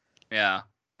 there. Yeah.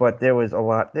 But there was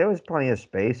plenty of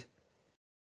space.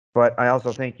 But I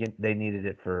also think they needed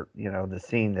it for the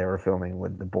scene they were filming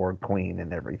with the Borg Queen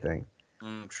and everything.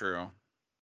 True.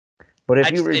 But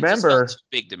It just felt too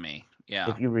big to me. Yeah.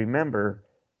 if you remember,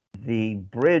 the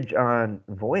bridge on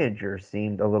Voyager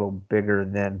seemed a little bigger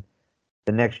than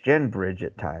the next gen bridge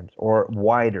at times, or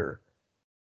wider.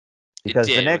 Because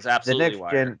It did. It was the absolutely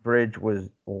next gen wider. bridge was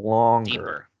longer.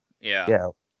 Deeper. Yeah. Yeah.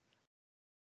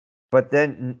 But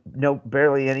then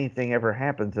barely anything ever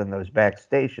happens in those back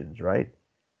stations, right?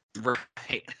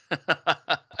 Right.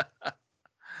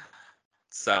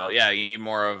 So yeah, you need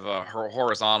more of a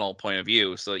horizontal point of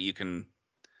view so that you can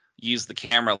use the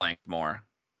camera length more.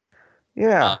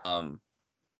 Yeah. Or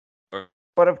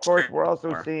But of course, we're also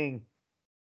more. seeing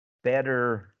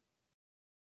better.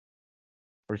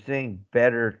 We're seeing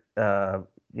better,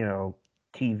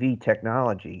 TV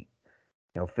technology,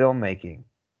 filmmaking.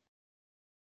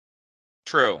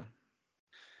 True.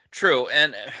 True.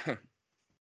 And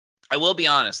I will be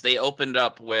honest, they opened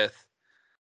up with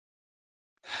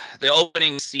the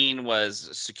opening scene was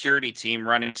a security team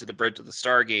running to the bridge of the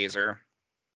Stargazer.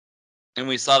 And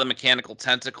we saw the mechanical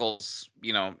tentacles,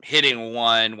 hitting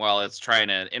one while it's trying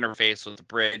to interface with the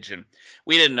bridge. And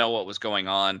we didn't know what was going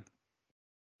on.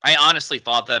 I honestly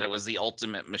thought that it was the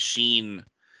ultimate machine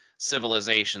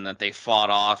civilization that they fought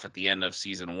off at the end of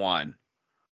season 1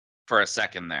 for a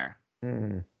second there.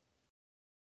 Hmm.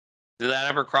 Did that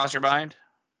ever cross your mind?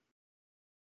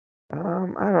 I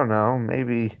don't know.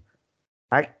 Maybe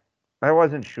I I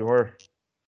wasn't sure.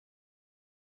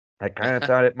 I kind of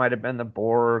thought it might have been the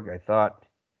Borg. I thought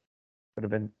could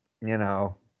have been,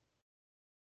 it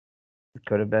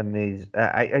could have been these.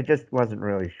 I just wasn't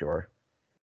really sure.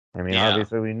 I mean, Yeah.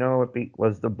 obviously we know it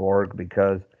was the Borg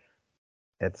because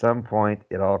at some point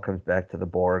it all comes back to the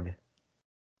Borg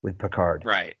with Picard.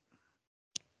 Right.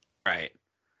 Right.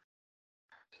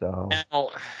 So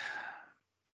Now,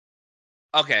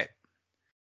 okay.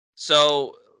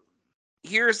 So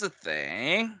here's the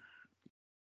thing.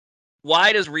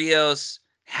 Why does Rios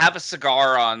have a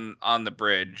cigar on the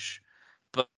bridge,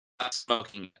 but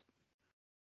smoking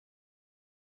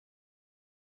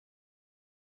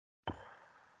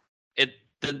it.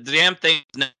 The damn thing.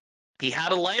 He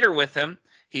had a lighter with him.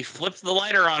 He flipped the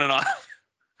lighter on and off.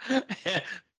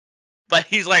 But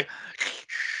he's like,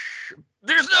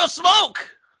 there's no smoke.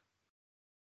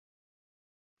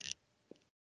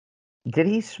 Did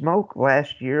he smoke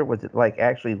last year? Was it like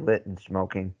actually lit and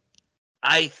smoking?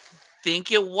 I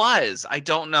think it was. I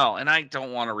don't know, and I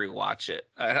don't want to rewatch it.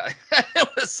 It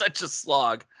was such a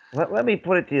slog. Let me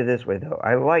put it to you this way, though.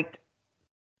 I liked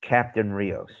Captain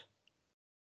Rios.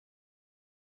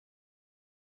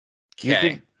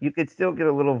 Okay. You could still get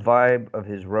a little vibe of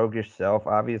his roguish self.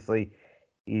 Obviously,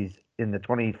 he's in the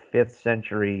 25th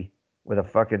century with a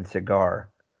fucking cigar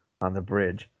on the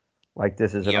bridge, like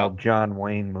this is an Yep. old John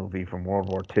Wayne movie from World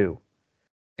War II.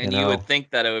 And you would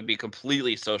think that it would be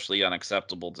completely socially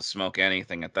unacceptable to smoke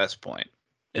anything at this point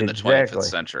in the 25th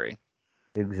century.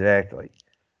 Exactly.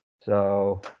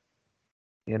 So,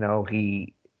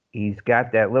 he's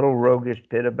got that little roguish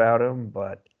bit about him,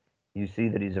 but you see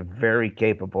that he's a very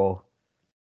capable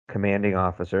commanding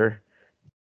officer.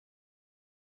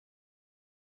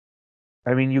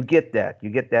 I mean, you get that. You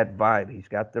get that vibe. He's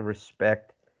got the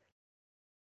respect.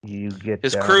 You get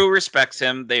his crew respects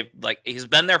him. He's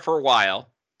been there for a while.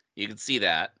 You can see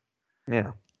that.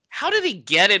 Yeah. How did he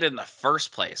get it in the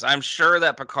first place? I'm sure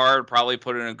that Picard probably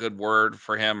put in a good word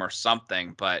for him or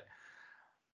something, but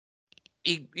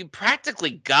he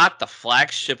practically got the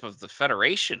flagship of the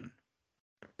Federation,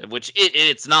 which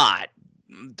it's not.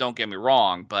 Don't get me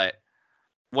wrong, but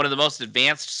one of the most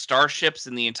advanced starships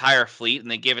in the entire fleet, and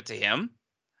they give it to him.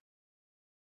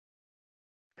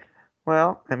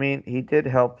 Well, I mean, he did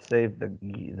help save the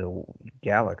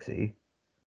galaxy.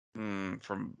 They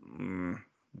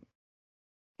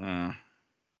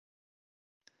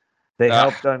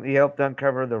helped. He helped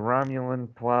uncover the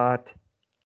Romulan plot.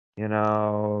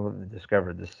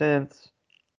 Discovered the synths.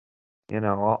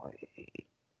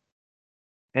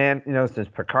 And since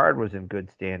Picard was in good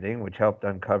standing, which helped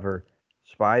uncover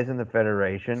spies in the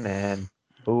Federation and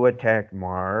who attacked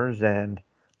Mars and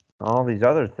all these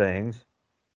other things.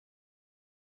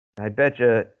 I bet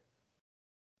you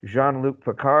Jean-Luc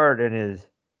Picard and his,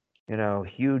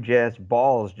 huge ass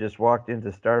balls just walked into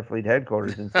Starfleet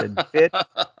headquarters and said, "Bitch,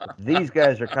 these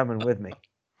guys are coming with me."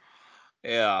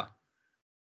 Yeah.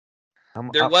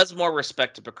 There was more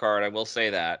respect to Picard, I will say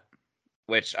that,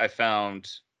 which I found.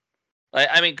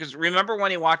 I mean, because remember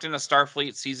when he walked into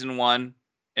Starfleet season 1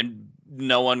 and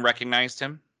no one recognized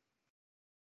him?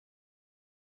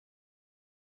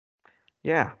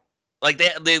 Yeah. Like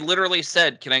they literally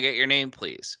said, "Can I get your name,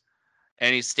 please?"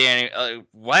 And he's standing.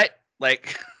 What?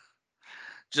 Like,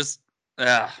 just.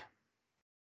 I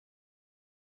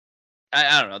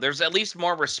don't know. There's at least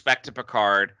more respect to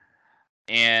Picard,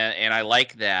 and I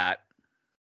like that.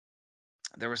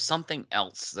 There was something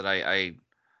else that I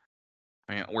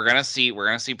mean, we're gonna see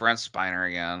Brent Spiner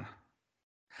again.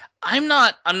 I'm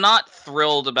not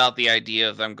thrilled about the idea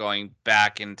of them going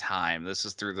back in time. This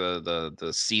is through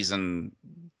the season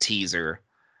teaser.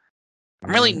 I'm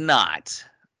really not.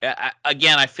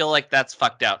 Again, I feel like that's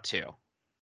fucked out too.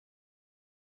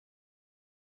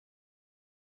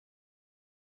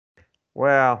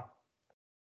 Well,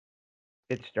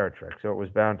 it's Star Trek, so it was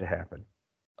bound to happen.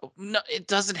 No, it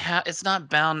doesn't have. It's not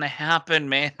bound to happen,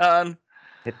 man.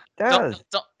 It does.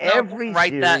 Every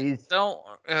write series. That. Don't.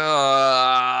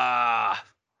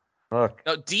 Look.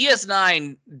 No,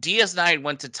 DS9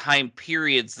 went to time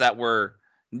periods that were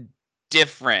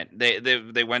different.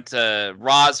 They went to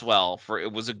Roswell for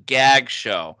it was a gag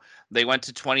show. They went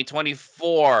to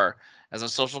 2024 as a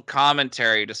social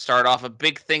commentary to start off a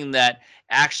big thing that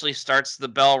actually starts the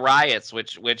Bell riots,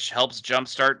 which helps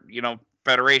jumpstart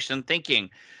Federation thinking.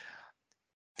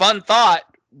 Fun thought: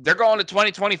 they're going to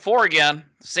 2024 again,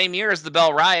 same year as the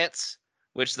Bell riots,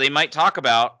 which they might talk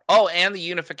about. Oh, and the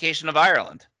unification of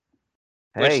Ireland,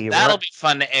 which that'll be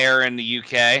fun to air in the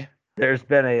UK. There's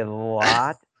been a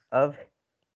lot of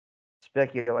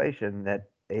speculation that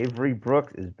Avery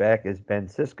Brooks is back as Ben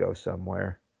Sisko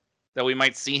somewhere. That we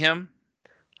might see him?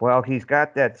 Well, he's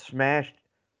got that smashed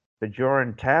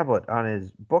Bajoran tablet on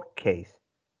his bookcase,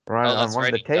 or on one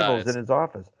of the tables in his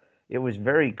office. It was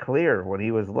very clear when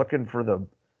he was looking for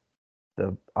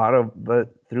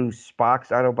through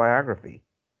Spock's autobiography.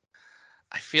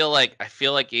 I feel like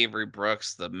Avery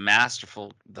Brooks, the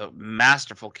masterful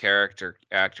character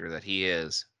actor that he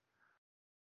is,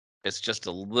 it's just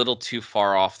a little too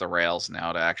far off the rails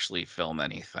now to actually film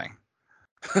anything.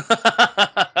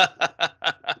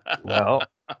 Well,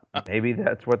 maybe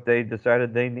that's what they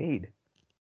decided they need.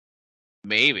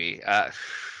 Maybe.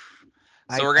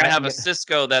 So we're gonna have a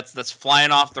Sisko that's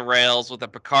flying off the rails with a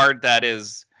Picard that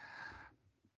is,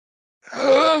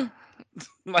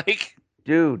 like,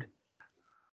 dude,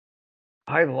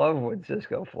 I love when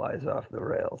Sisko flies off the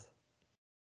rails.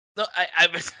 No, I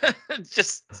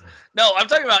just no. I'm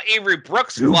talking about Avery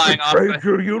Brooks flying off. You betrayed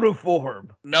your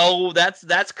uniform. No,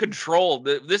 that's Control.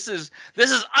 This is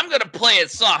I'm gonna play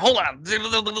it soft. Hold on.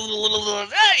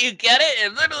 You get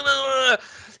it?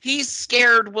 He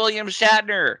scared William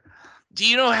Shatner. Do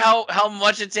you know how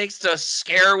much it takes to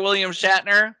scare William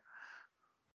Shatner?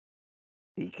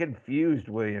 He confused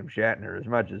William Shatner as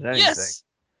much as anything.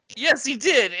 Yes, he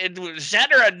did. And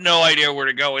Shatner had no idea where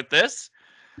to go with this.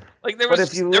 Like there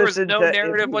was no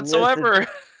narrative whatsoever.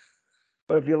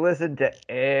 But if you listen to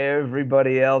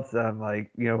everybody else on,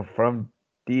 like, from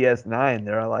DS9,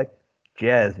 they're like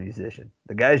jazz musician.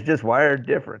 The guy's just wired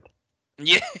different.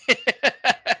 Yeah.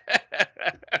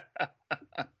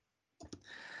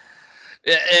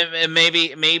 And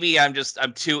maybe I'm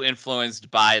too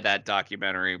influenced by that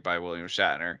documentary by William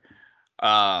Shatner.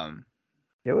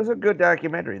 It was a good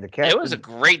documentary. It was a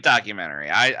great documentary.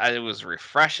 It was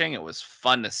refreshing. It was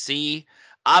fun to see.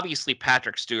 Obviously,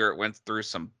 Patrick Stewart went through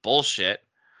some bullshit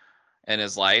in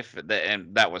his life,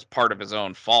 and that was part of his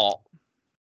own fault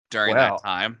during that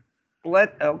time.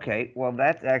 Okay, well,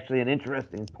 that's actually an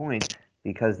interesting point,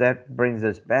 because that brings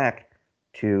us back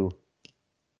to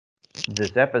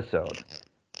this episode,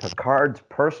 Picard's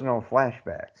personal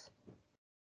flashbacks.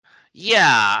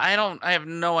 Yeah, I have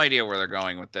no idea where they're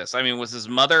going with this. I mean, was his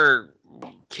mother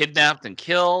kidnapped and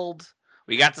killed?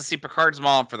 We got to see Picard's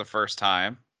mom for the first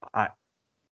time.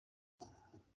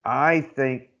 I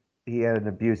think he had an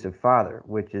abusive father,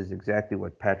 which is exactly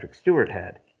what Patrick Stewart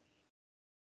had.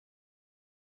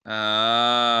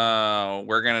 Oh,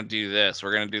 we're going to do this.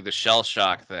 We're going to do the shell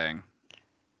shock thing.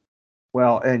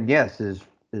 Well, and yes, his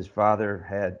father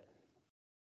had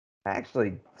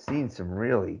actually seen some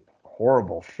really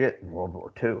horrible shit in World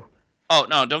War II. Oh,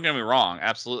 no, don't get me wrong.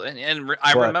 Absolutely. And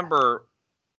I remember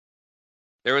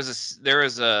there was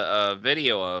a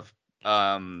video of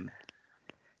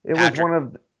it Patrick was one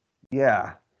of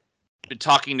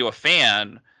talking to a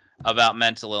fan about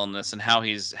mental illness and how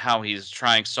he's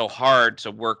trying so hard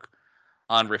to work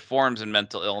on reforms in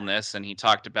mental illness, and he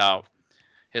talked about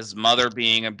his mother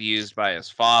being abused by his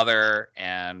father,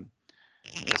 and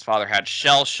his father had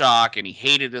shell shock and he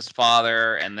hated his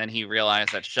father, and then he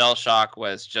realized that shell shock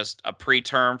was just a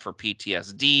preterm for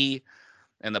PTSD,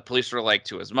 and the police were like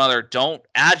to his mother, don't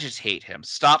agitate him,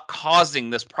 stop causing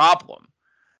this problem,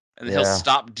 and he'll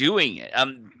stop doing it.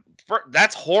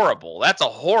 That's horrible. That's a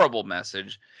horrible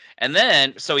message. And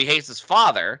then so he hates his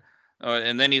father,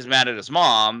 and then he's mad at his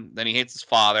mom, then he hates his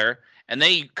father, and then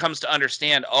he comes to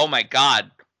understand, oh my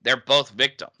God, they're both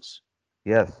victims.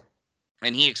 Yes.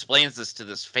 And he explains this to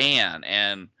this fan,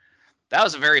 and that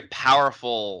was a very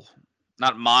powerful,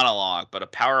 not monologue, but a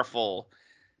powerful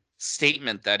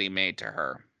statement that he made to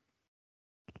her.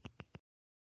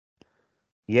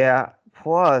 Yeah,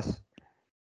 plus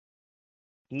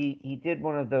he did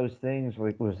one of those things where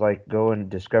it was like go and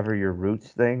discover your roots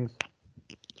things.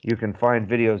 You can find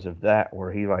videos of that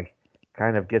where he like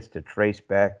kind of gets to trace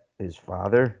back his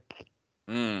father.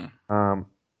 And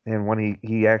when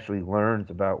he actually learns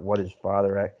about what his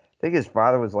father, I think his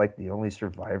father was like the only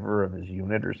survivor of his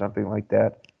unit or something like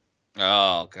that.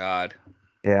 Oh God.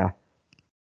 Yeah.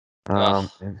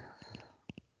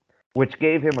 Which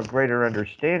gave him a greater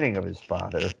understanding of his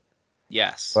father.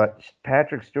 Yes. But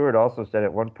Patrick Stewart also said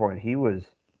at one point he was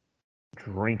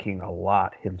drinking a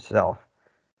lot himself.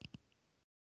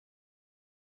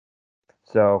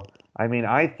 So, I mean,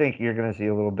 I think you're going to see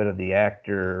a little bit of the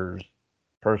actor's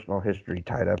personal history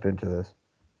tied up into this.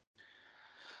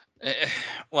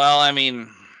 Well, I mean,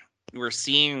 we're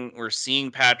seeing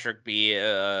Patrick be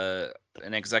an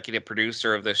executive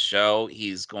producer of this show.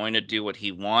 He's going to do what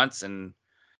he wants, and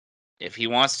if he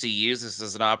wants to use this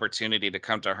as an opportunity to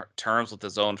come to terms with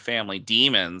his own family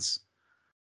demons,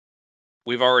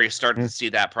 we've already started to see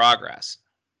that progress.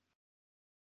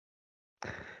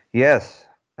 Yes.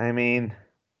 I mean,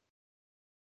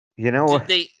 you know what?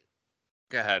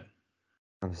 Go ahead.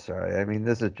 I'm sorry. I mean,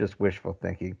 this is just wishful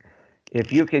thinking.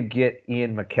 If you could get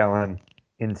Ian McKellen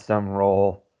in some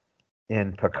role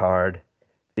in Picard,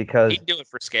 because he'd do it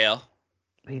for scale.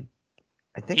 I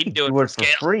think he'd do it for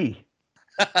free.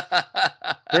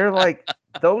 They're like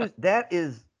those. That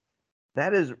is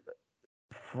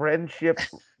friendship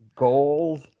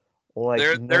goals. Like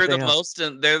they're the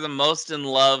most in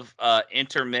love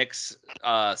intermix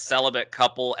celibate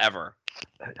couple ever.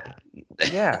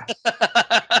 Yeah.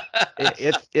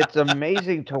 It's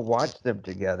amazing to watch them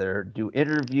together do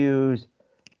interviews.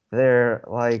 They're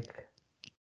like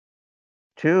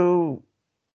two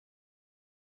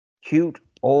cute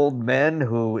old men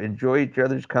who enjoy each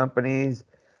other's companies.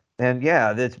 And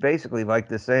yeah, it's basically like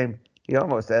the same. He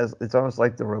almost has, it's almost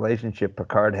like the relationship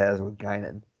Picard has with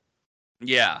Guinan.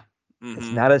 Yeah. It's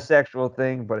Mm-hmm. not a sexual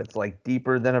thing, but it's like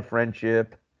deeper than a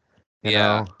friendship. You Yeah.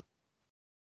 know,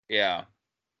 Yeah.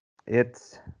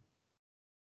 it's,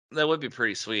 That would be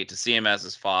pretty sweet to see him as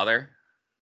his father.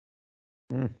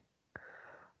 mm,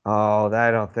 oh,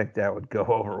 I don't think that would go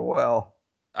over well.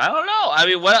 I don't know. I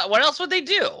mean, what else would they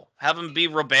do? Have him be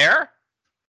Robert?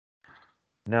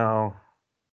 No,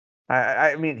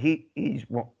 I mean,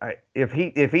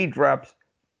 if he drops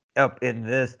up in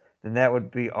this, then that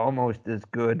would be almost as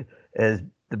good as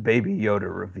the Baby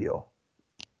Yoda reveal.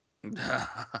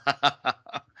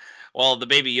 Well, the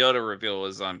Baby Yoda reveal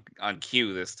was on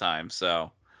Q this time,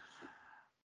 so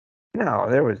No,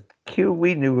 there was Q.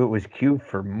 We knew it was Q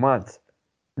for months.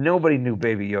 Nobody knew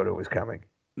Baby Yoda was coming.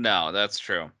 no, that's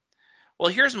true. Well,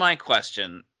 here's my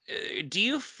question: do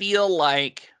you feel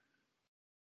like,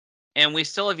 and we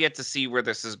still have yet to see where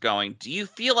this is going, do you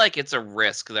feel like it's a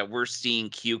risk that we're seeing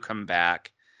Q come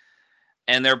back,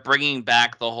 and they're bringing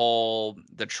back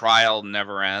the trial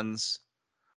never ends?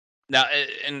 Now,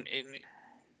 and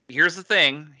here's the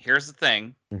thing. Here's the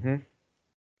thing. Mm-hmm.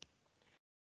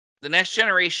 The Next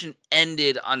Generation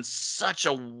ended on such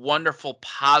a wonderful,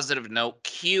 positive note.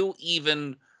 Q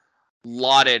even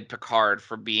lauded Picard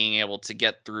for being able to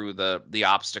get through the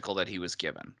obstacle that he was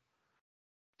given,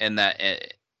 and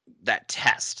that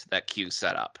test that Q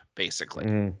set up, basically,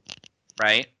 Mm.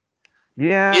 right?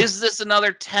 Yeah, Is this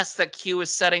another test that Q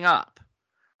is setting up?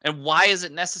 And why is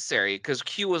it necessary? Because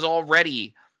Q was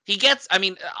already he gets. I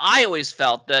mean, I always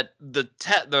felt that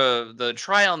the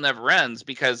trial never ends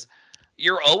because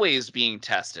you're always being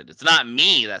tested. It's not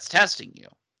me that's testing you.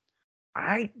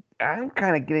 I'm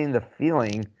kind of getting the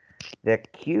feeling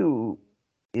that Q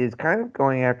is kind of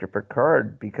going after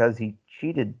Picard because he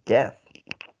cheated death.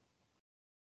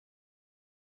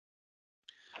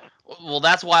 Well,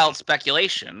 that's wild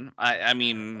speculation. I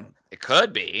mean, it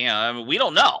could be. I mean, we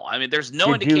don't know. I mean, there's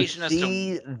no Did you indication as to.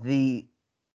 see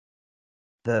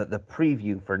the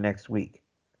preview for next week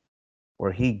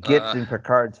where he gets Uh, in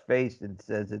Picard's face and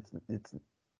says it's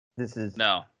this is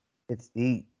no. it's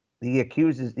he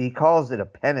calls it a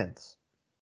penance.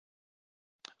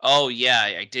 Oh yeah,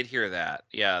 I did hear that.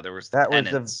 Yeah, there was the That was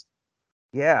the penance.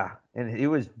 Yeah, and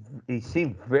he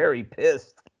seemed very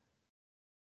pissed.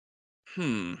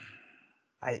 Hmm.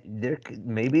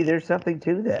 Maybe there's something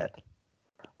to that,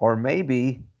 or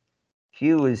maybe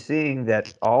Q is seeing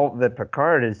that all that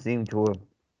Picard has seemed to have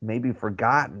maybe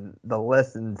forgotten the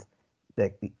lessons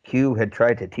that Q had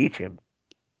tried to teach him.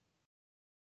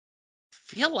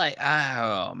 Feel like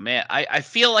oh man, I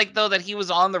feel like though that he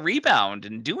was on the rebound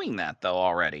and doing that though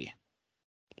already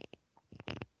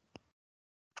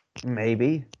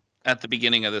Maybe, at the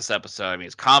beginning of this episode. I mean,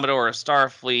 he's Commodore of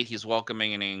Starfleet. He's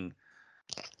welcoming a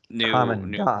new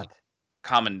Commandant,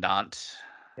 commandant.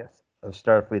 yes, of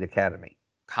Starfleet Academy.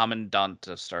 Commandant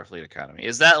of Starfleet Academy.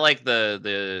 Is that like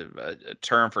the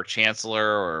term for chancellor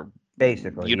or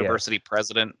Basically, yes, university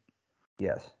president?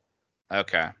 yes.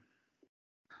 Okay.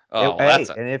 Oh, well, that's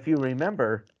Hey, a and if you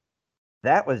remember,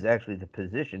 that was actually the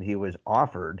position he was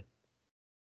offered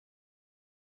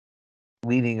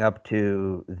leading up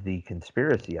to the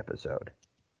conspiracy episode.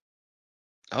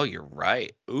 oh, you're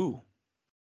right. Ooh,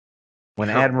 When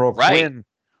you're Admiral right. Quinn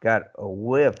got a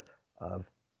whiff of,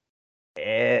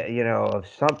 of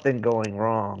something going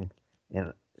wrong,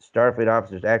 and Starfleet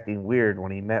officers acting weird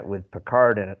when he met with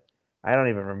Picard in it. I don't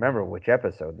even remember which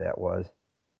episode that was,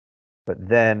 but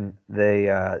then they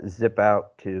zip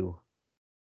out to.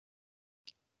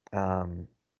 Um,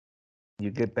 you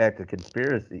get back to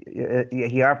conspiracy.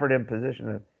 He offered him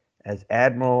position as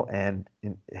admiral and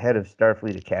head of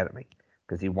Starfleet Academy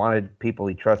because he wanted people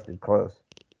he trusted close.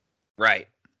 Right.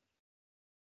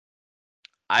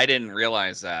 I didn't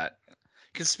realize that.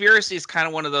 Conspiracy is kind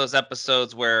of one of those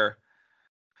episodes where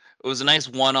it was a nice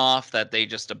one-off that they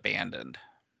just abandoned.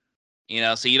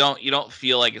 So you don't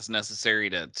feel like it's necessary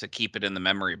to keep it in the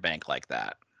memory bank like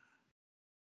that.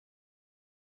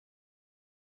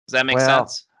 Does that make Well,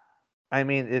 sense? I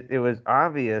mean, it was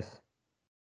obvious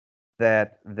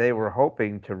that they were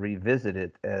hoping to revisit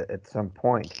it at some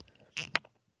point.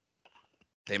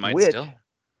 They might Which, still.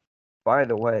 by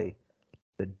the way,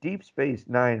 the Deep Space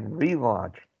Nine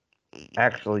relaunch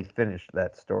actually finished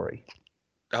that story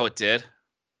Oh, it did?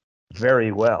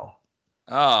 very well.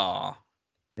 Oh.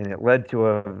 And it led to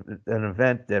an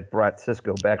event that brought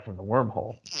Cisco back from the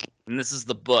wormhole. And this is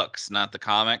the books, not the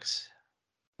comics?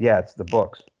 Yeah, it's the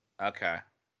books. Okay.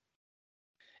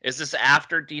 Is this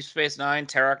after Deep Space Nine,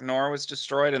 Terok Nor was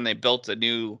destroyed, and they built a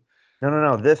new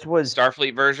No. This was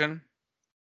Starfleet version?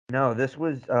 no. This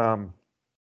was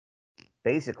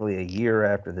basically a year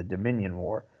after the Dominion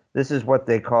War. This is what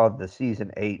they called the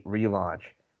Season 8 relaunch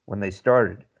when they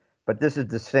started. But this is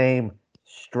the same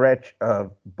stretch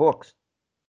of books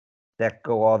that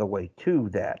go all the way to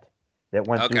that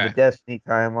went through the Okay. Destiny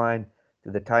timeline,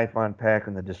 to the Typhon Pack,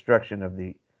 and the destruction of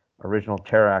the original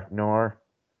Terok Nor.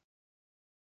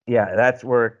 Yeah, that's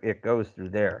where it goes through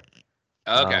there.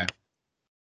 Okay.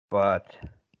 But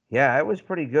yeah, it was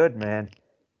pretty good, man.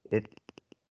 It.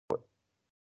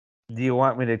 Do you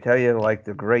want me to tell you like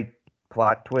the great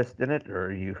plot twist in it, or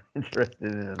are you interested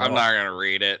in it at I'm all? not gonna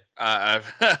read it.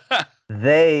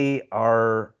 They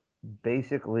are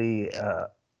basically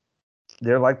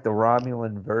they're like the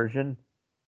Romulan version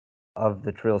of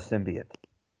the Trill symbiote.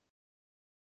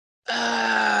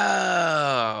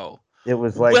 Oh, It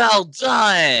was like, well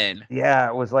done! yeah,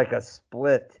 it was like a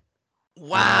split.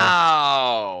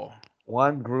 Wow.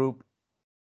 One group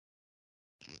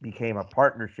became a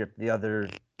partnership, the others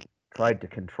tried to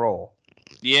control.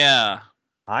 Yeah,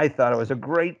 I thought it was a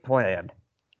great plan,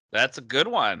 that's a good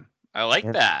one. I like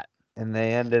and that. and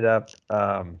they ended up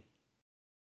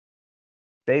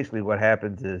basically what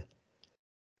happens is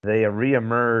they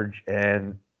reemerge,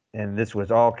 and this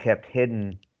was all kept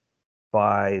hidden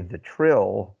by the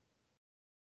Trill,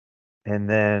 and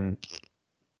then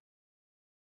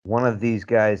one of these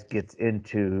guys gets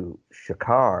into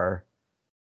Shakar,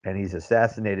 and he's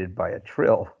assassinated by a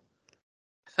Trill,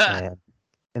 and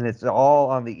it's all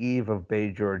on the eve of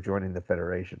Bajor joining the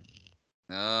Federation.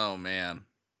 Oh man.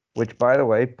 Which, by the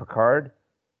way, Picard,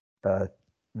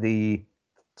 the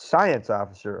science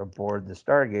officer aboard the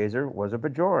Stargazer, was a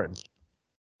Bajoran.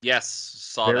 Yes,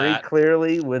 saw Very that.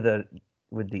 clearly with the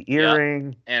Yep.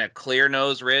 earring. And a clear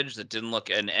nose ridge that didn't look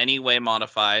in any way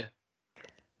modified.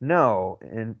 No,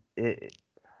 and in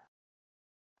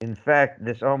fact,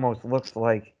 this almost looks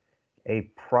like a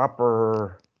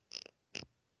proper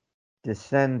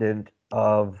descendant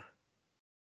of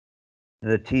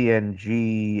the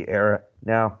TNG era.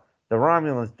 Now, the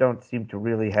Romulans don't seem to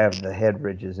really have the head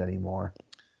ridges anymore.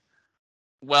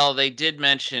 Well, they did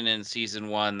mention in season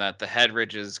 1 that the head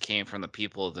ridges came from the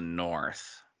people of the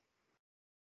North.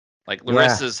 Like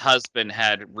Larissa's husband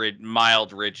had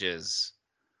mild ridges.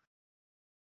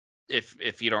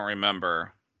 If you don't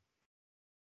remember.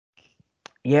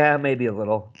 Yeah, maybe a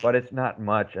little, but it's not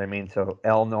much. I mean, so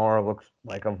Elnor looks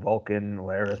like a Vulcan,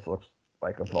 Laris looks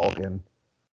like a Vulcan.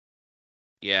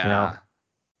 Yeah.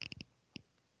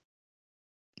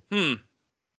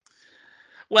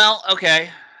 Well, okay.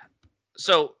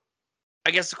 So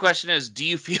I guess the question is, do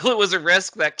you feel it was a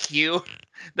risk that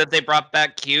that they brought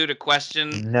back Q to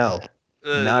question No,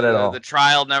 not at all. the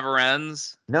trial never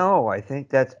ends? No, I think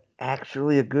that's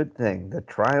actually a good thing. The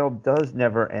trial does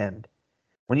never end.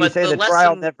 When you But say the the trial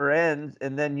lesson, never ends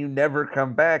and then you never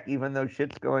come back, even though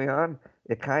shit's going on,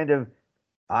 it kind of,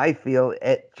 I feel,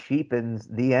 it cheapens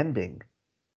the ending.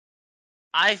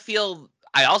 I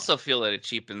also feel that it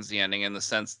cheapens the ending in the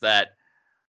sense that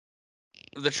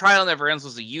the trial never ends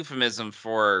was a euphemism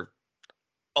for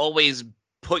always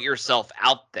put yourself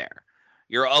out there.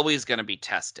 You're always going to be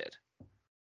tested.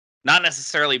 Not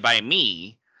necessarily by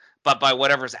me, but by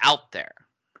whatever's out there.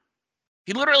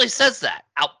 He literally says that,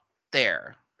 out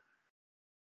there.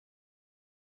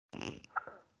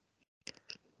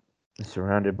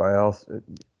 Surrounded by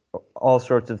all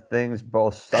sorts of things,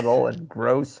 both subtle and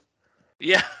gross.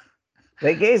 Yeah.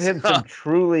 They gave him some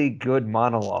truly good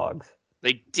monologues.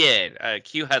 They did.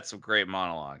 Q had some great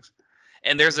monologues.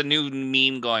 And there's a new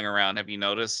meme going around, have you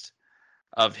noticed?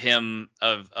 Of him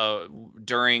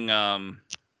during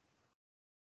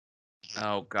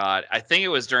oh god, I think it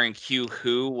was during Q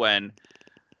Who when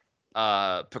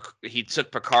he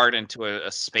took Picard into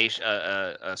a space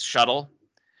a shuttle,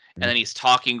 and then he's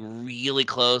talking really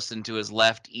close into his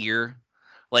left ear,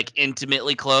 like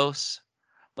intimately close.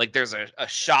 Like there's a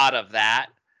shot of that,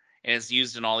 and it's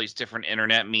used in all these different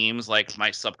internet memes, like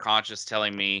my subconscious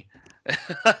telling me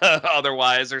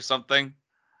otherwise or something.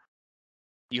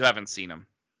 You haven't seen him.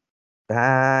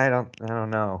 I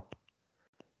don't know.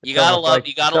 You It's gotta almost love like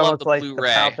you gotta love the the Blu-ray.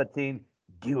 Palpatine.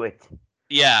 Do it.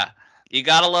 Yeah, you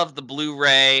gotta love the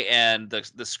Blu-ray and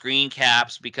the screen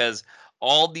caps, because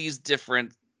all these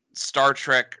different Star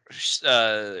Trek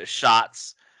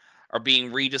shots are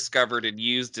being rediscovered and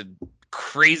used in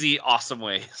crazy awesome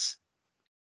ways.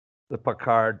 The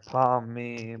Picard palm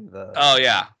meme. Oh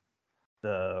yeah.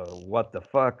 The what the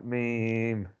fuck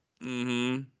meme.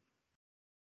 Mm-hmm.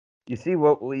 You see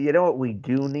what we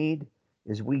do need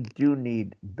is we do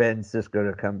need Ben Sisko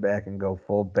to come back and go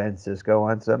full Ben Sisko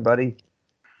on somebody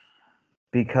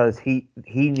because he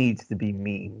needs to be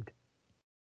memed.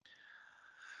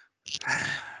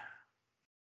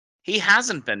 He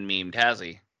hasn't been memed, has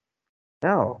he?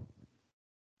 No.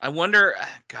 I wonder,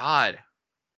 God,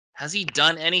 has he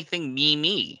done anything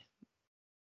meme-y?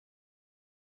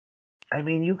 I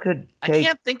mean, you could I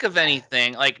can't think of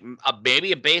anything like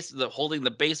maybe holding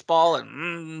the baseball,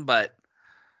 but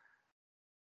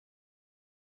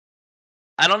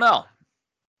I don't know.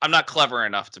 I'm not clever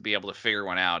enough to be able to figure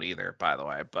one out either, by the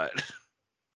way. But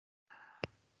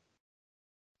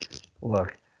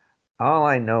look, all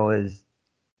I know is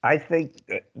I think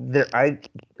I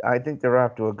think they're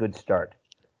off to a good start.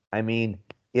 I mean,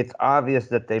 it's obvious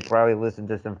that they probably listened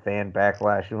to some fan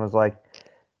backlash and was like,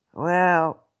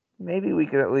 well, maybe we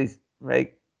could at least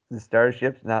make the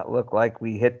starships not look like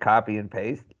we hit copy and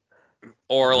paste.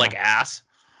 Or like ass.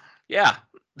 Yeah.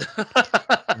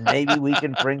 Maybe we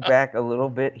can bring back a little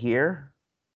bit here.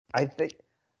 I think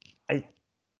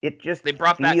it just they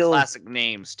brought back classic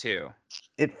names too.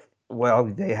 Well,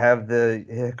 they have the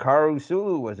Hikaru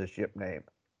Sulu was a ship name.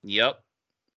 Yep.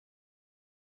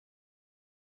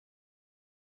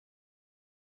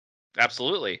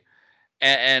 Absolutely.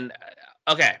 And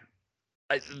okay.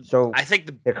 So I think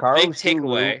the Hikaru big Sulu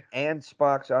takeaway and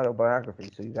Spock's autobiography.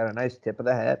 So you got a nice tip of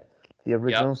the hat. The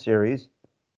original Yep. series.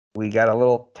 We got a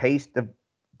little taste of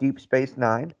Deep Space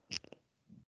Nine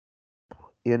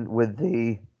in with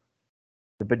the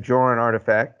Bajoran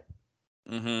artifact.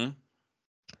 Mm-hmm.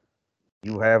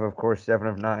 You have, of course, Seven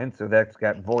of Nine, so that's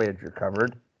got Voyager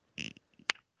covered.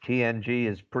 TNG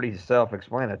is pretty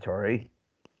self-explanatory.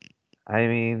 I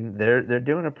mean, they're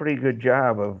doing a pretty good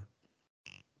job of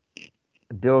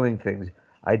building things.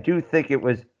 I do think it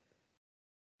was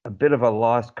a bit of a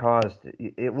lost cause.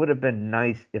 It would have been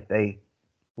nice if they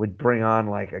would bring on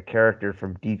like a character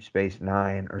from Deep Space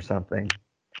Nine or something.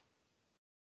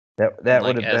 That Like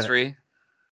would have Esri? been.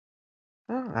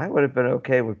 Oh, I would have been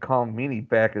okay with calling Meanie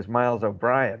back as Miles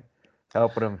O'Brien,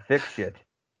 helping him fix shit.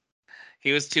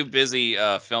 He was too busy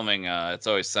filming It's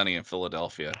Always Sunny in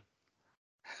Philadelphia.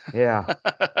 Yeah.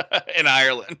 In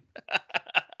Ireland.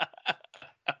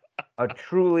 A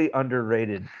truly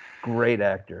underrated, great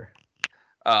actor.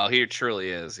 Oh, he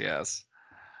truly is, yes.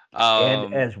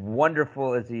 And as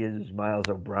wonderful as he is as Miles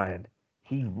O'Brien,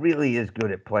 he really is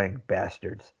good at playing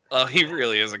bastards. Oh, he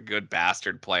really is a good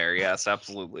bastard player. Yes,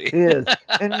 absolutely. He is.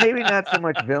 And maybe not so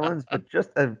much villains, but just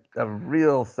a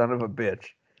real son of a bitch.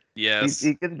 Yes.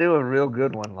 He can do a real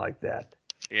good one like that.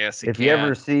 Yes, he if can.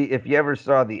 If you ever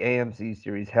saw the AMC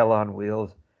series Hell on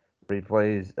Wheels, where he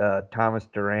plays Thomas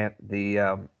Durant,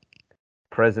 the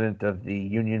president of the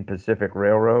Union Pacific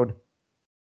Railroad,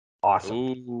 awesome.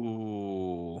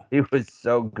 Ooh. He was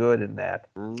so good in that.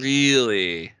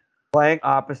 Really? Playing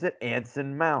opposite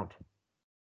Anson Mount.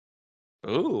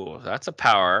 Ooh, that's a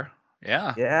power.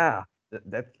 Yeah. Yeah.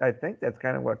 I think that's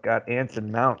kind of what got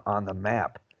Anson Mount on the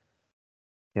map.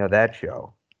 You know, that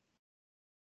show.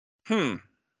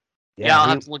 Yeah, I'll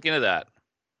have to look into that.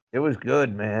 It was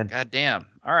good, man. God damn.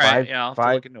 All right. Yeah, I'll have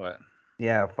to look into it.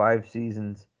 Yeah, 5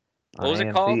 seasons. What was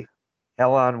it called?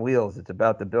 Hell on Wheels. It's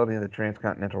about the building of the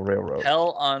Transcontinental Railroad.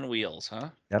 Hell on Wheels, huh?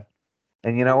 Yep.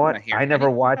 And you know what? I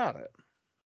never watched it.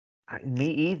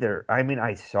 Me either. I mean,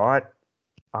 I saw it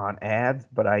on ads,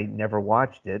 but I never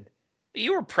watched it.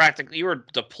 You were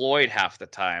deployed half the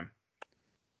time.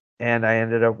 And I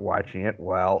ended up watching it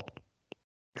while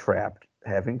trapped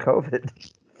having COVID.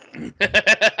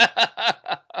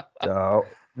 So,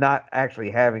 not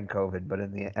actually having COVID, but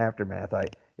in the aftermath,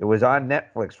 it was on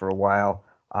Netflix for a while.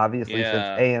 Obviously,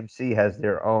 since AMC has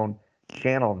their own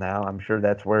channel now, I'm sure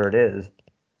that's where it is.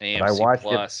 AMC but I watched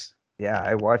Plus. it. Yeah,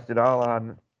 I watched it all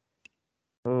on.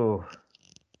 Ooh,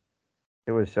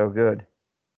 it was so good.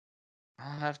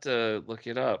 I'll have to look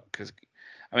it up because,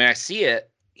 I mean, I see it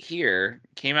here.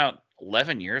 It came out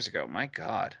 11 years ago. My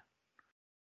God.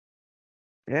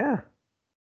 Yeah.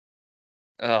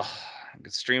 Ugh. I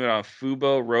could stream it on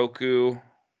Fubo, Roku.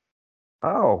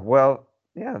 Oh, well,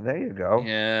 yeah, there you go.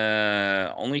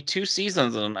 Yeah. Only 2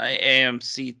 seasons on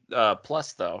AMC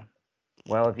Plus, though.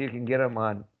 Well, if you can get them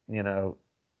on,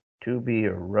 Tubi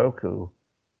or Roku,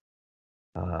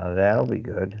 that'll be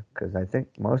good because I think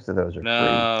most of those are free.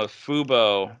 No,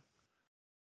 Fubo.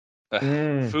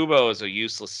 Fubo is a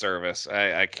useless service.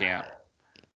 I can't.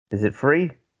 Is it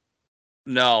free?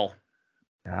 No.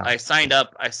 Yeah. I signed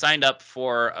up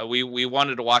for we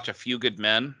wanted to watch A Few Good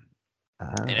Men,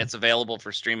 and it's available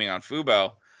for streaming on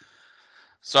Fubo.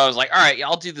 So I was like, all right,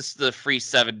 I'll do the free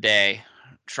 7-day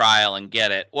trial and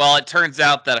get it. Well, it turns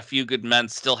out that A Few Good Men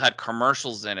still had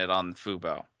commercials in it on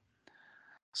Fubo.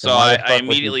 So I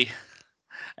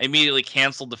immediately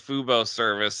canceled the Fubo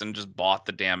service and just bought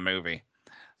the damn movie.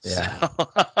 Yeah. So,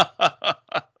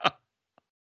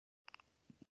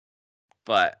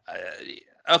 but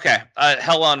okay,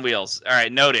 Hell on Wheels. All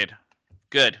right, noted.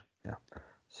 Good. Yeah.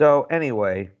 So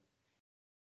anyway,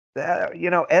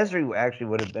 Esri actually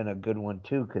would have been a good one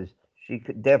too, because she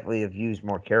could definitely have used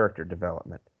more character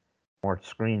development, more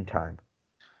screen time.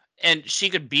 And she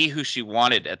could be who she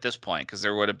wanted at this point, because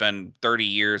there would have been 30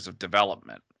 years of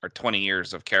development or 20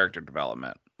 years of character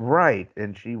development. Right,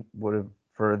 and she would have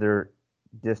further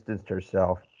distanced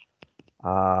herself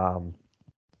from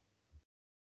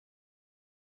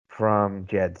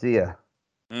Jadzia.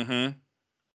 Mm-hmm.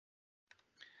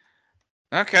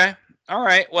 Okay. All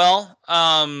right. Well,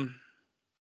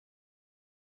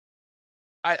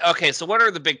 okay, so what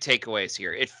are the big takeaways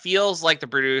here? It feels like the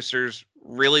producers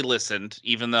really listened,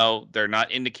 even though they're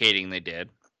not indicating they did.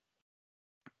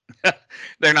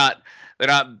 they're not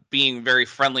being very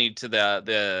friendly to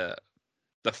the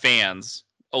fans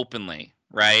openly,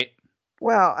 right?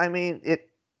 Well, I mean, it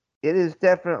is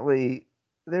definitely,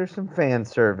 there's some fan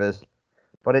service,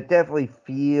 but it definitely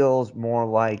feels more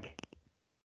like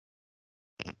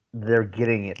they're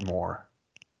getting it more.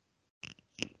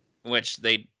 Which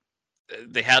they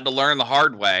had to learn the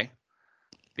hard way,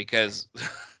 because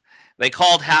they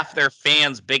called half their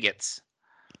fans bigots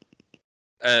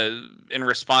in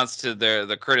response to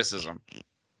the criticism.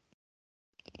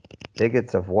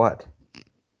 Bigots of what?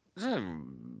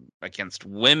 Against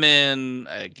women,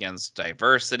 against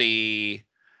diversity.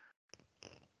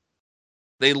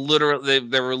 They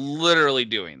were literally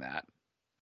doing that.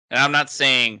 And I'm not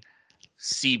saying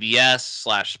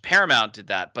CBS/Paramount did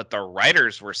that, but the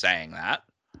writers were saying that.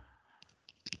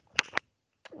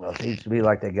 Well, it seems to me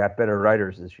like they got better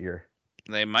writers this year.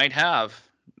 They might have.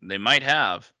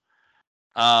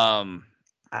 I'll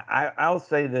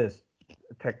say this: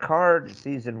 Picard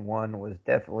season 1 was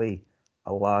definitely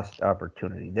a lost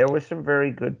opportunity. There were some very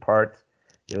good parts.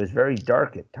 It was very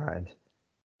dark at times,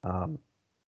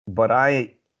 but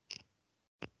I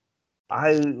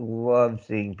love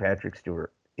seeing Patrick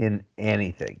Stewart in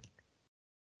anything.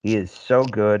 He is so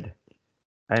good.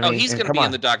 I mean, he's going to be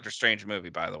in the Doctor Strange movie,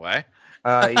 by the way.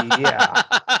 Yeah.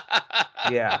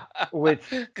 Yeah. Which,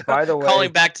 by the way,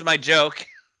 calling back to my joke,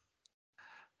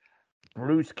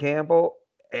 Bruce Campbell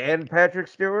and Patrick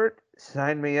Stewart,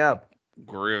 sign me up.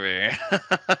 Groovy.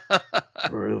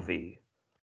 Groovy.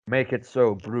 Make it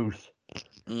so, Bruce.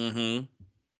 Mm-hmm.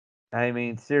 I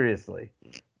mean, seriously.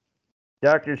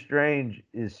 Doctor Strange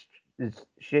is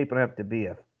shaping up to be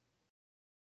a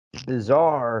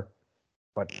bizarre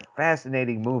but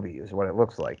fascinating movie, is what it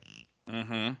looks like.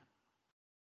 Mm-hmm.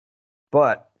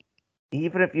 But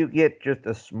even if you get just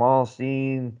a small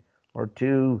scene or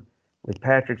two with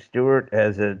Patrick Stewart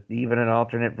as even an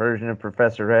alternate version of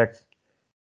Professor X,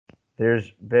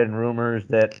 there's been rumors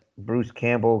that Bruce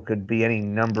Campbell could be any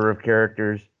number of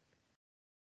characters.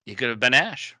 He could have been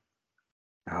Ash.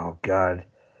 Oh God,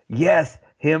 yes,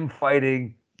 him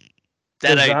fighting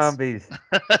the zombies.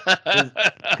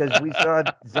 Because we saw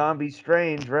Zombie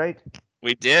Strange, right?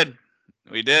 We did.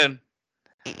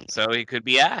 So he could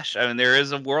be Ash. I mean, there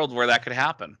is a world where that could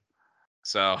happen.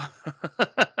 So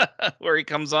where he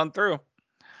comes on through.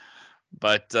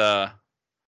 But yeah,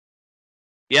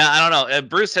 I don't know.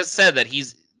 Bruce has said that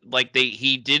he's like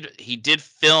he did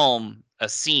film a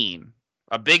scene,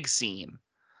 a big scene,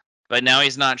 but now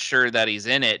he's not sure that he's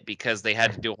in it because they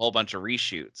had to do a whole bunch of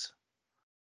reshoots.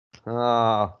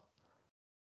 Oh,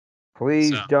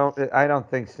 please don't. I don't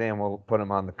think Sam will put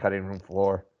him on the cutting room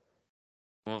floor.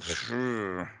 Well,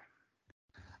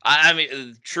 I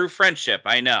mean, true friendship,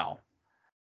 I know.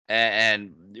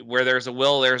 And where there's a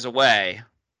will, there's a way.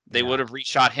 They would have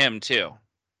reshot him too.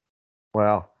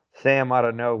 Well, Sam ought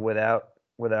to know without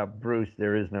Bruce,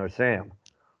 there is no Sam.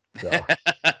 So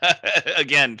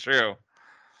again, true.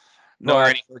 Nor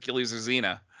any Hercules or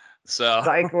Xena. So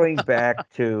cycling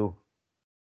back to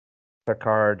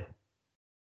Picard,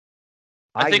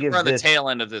 I think we're on the tail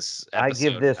end of this episode.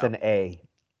 I give this an A.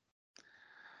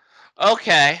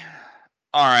 Okay.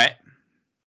 All right.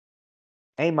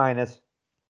 A minus.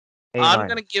 I'm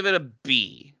going to give it a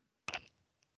B.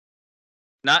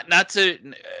 Not to,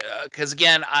 because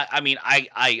again,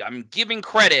 I'm giving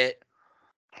credit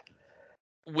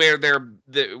where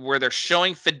they're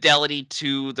showing fidelity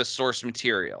to the source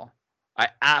material. I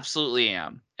absolutely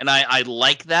am, and I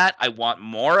like that. I want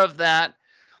more of that.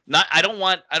 I don't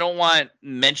want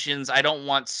mentions. I don't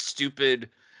want stupid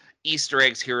Easter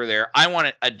eggs here or there. I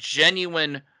want a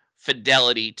genuine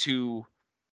fidelity to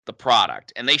the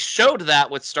product, and they showed that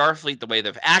with Starfleet, the way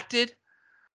they've acted,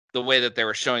 the way that they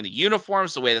were showing the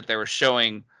uniforms, the way that they were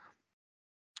showing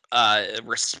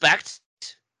respect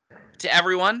to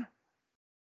everyone.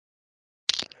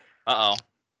 Uh-oh.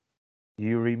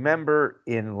 You remember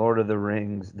in Lord of the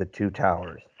Rings, the Two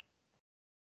Towers,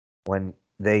 when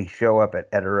they show up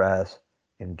at Edoras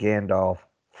and Gandalf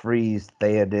frees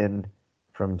Theoden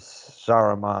from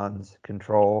Saruman's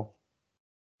control.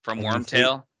 From And you see,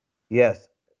 Wormtail? yes,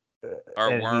 Or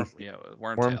and he's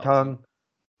Wormtail.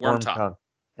 Worm tongue,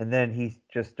 and then he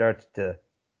just starts to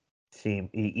seem.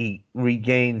 He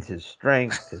regains his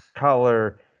strength, his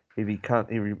color. He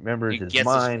remembers He his gets his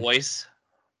mind. voice.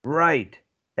 Right,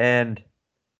 and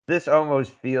this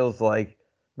almost feels like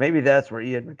maybe that's where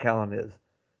Ian McKellen is.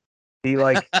 He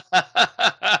like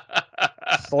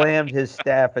slammed his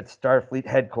staff at Starfleet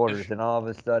headquarters, and all of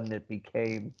a sudden it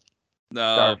became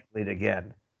No. Starfleet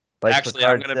again. Like Actually,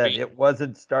 I'm Picard gonna said, it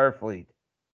wasn't Starfleet.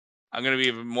 I'm gonna be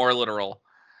even more literal.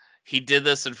 He did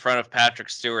this in front of Patrick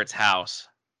Stewart's house.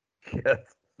 Yes.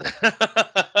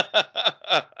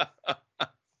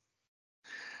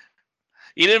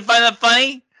 You didn't find that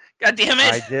funny? God damn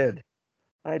it!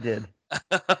 I did.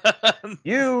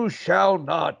 You shall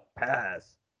not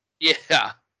pass.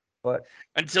 Yeah. But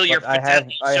Until your I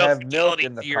fidelity show have milk fidelity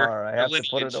in the to your car. I have to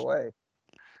put it lineage. away.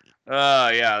 Oh,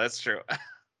 yeah, that's true.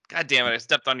 God damn it, I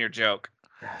stepped on your joke.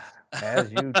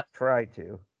 As you try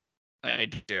to. I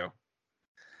do.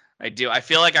 I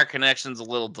feel like our connection's a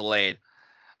little delayed.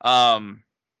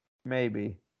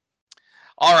 Maybe.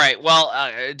 All right. Well,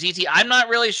 DT, I'm not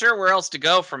really sure where else to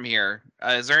go from here.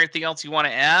 Is there anything else you want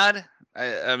to add?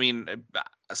 I mean,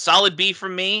 a solid B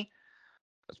from me.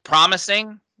 It's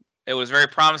promising. It was very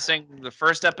promising. The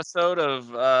first episode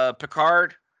of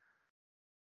Picard,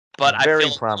 but I Very feel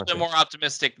a little bit promising. more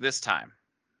optimistic this time.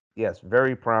 Yes,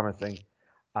 very promising.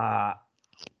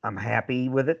 I'm happy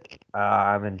with it.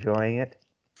 I'm enjoying it.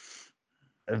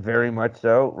 Very much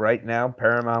so. Right now,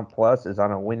 Paramount Plus is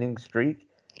on a winning streak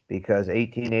because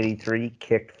 1883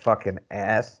 kicked fucking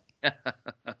ass.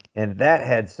 And that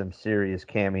had some serious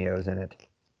cameos in it.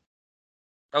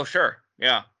 Oh, sure.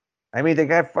 Yeah. I mean, they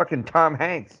got fucking Tom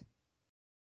Hanks.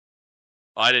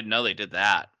 Oh, I didn't know they did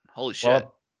that. Holy shit.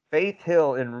 Well, Faith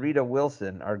Hill and Rita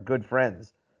Wilson are good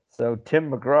friends. So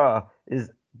Tim McGraw is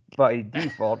by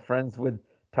default friends with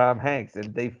Tom Hanks.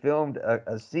 And they filmed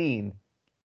a scene,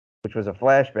 which was a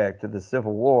flashback to the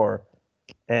Civil War.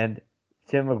 And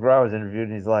Tim McGraw was interviewed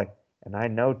and he's like, and I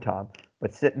know Tom,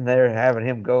 but sitting there having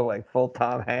him go like full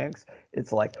Tom Hanks,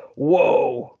 it's like,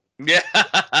 whoa. Yeah.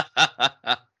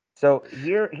 So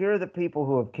here are the people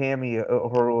who have cameo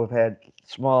or who have had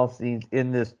small scenes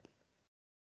in this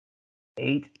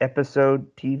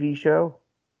 8-episode TV show.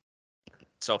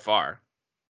 So far.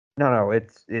 No,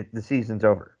 the season's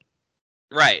over.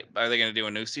 Right. Are they going to do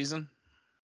a new season?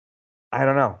 I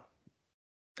don't know.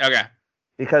 Okay.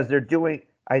 Because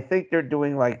I think they're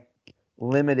doing like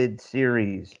limited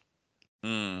series.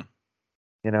 Mm.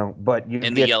 You know, but you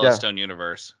in get the Yellowstone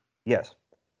universe. Yes.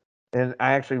 And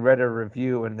I actually read a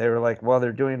review and they were like, well,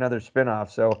 they're doing another spinoff,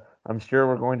 so I'm sure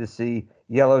we're going to see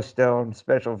Yellowstone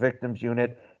Special Victims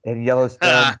Unit and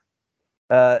Yellowstone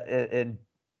and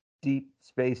Deep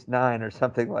Space Nine or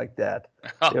something like that.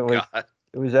 Oh, God.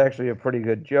 It was actually a pretty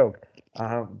good joke.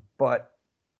 But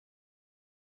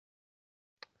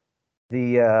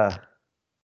the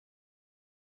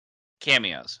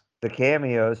cameos. The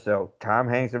cameos, so Tom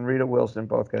Hanks and Rita Wilson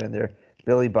both got in there.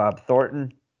 Billy Bob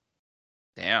Thornton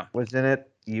was in it.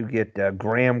 You get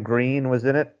Graham Greene was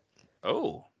in it.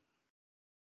 Oh.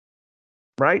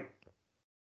 Right?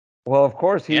 Well, of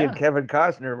course, he and Kevin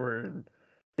Costner were in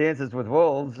Dances with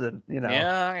Wolves, and you know.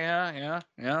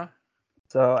 Yeah.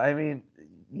 So I mean,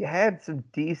 you had some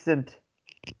decent.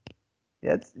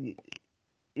 We're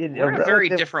in a very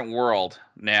different world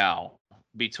now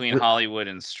between Hollywood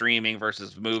and streaming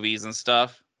versus movies and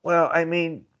stuff. Well, I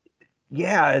mean,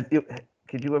 yeah.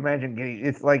 Could you imagine getting?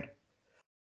 It's like,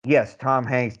 yes, Tom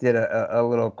Hanks did a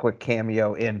little quick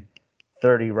cameo in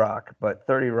 30 Rock, but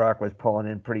 30 Rock was pulling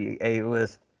in pretty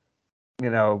A-list,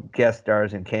 guest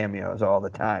stars and cameos all the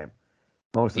time,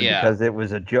 mostly because it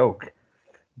was a joke.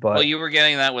 But well, you were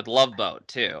getting that with Love Boat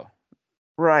too,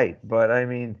 right? But I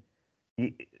mean,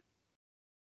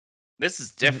 this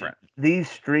is different.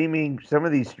 Some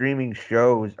of these streaming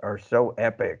shows are so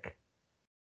epic.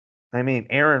 I mean,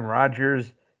 Aaron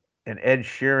Rodgers and Ed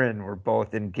Sheeran were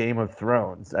both in Game of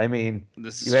Thrones. I mean,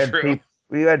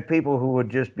 you had people who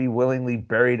would just be willingly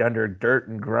buried under dirt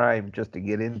and grime just to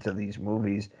get into these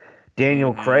movies.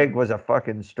 Daniel Craig was a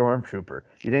fucking stormtrooper.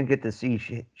 You didn't get to see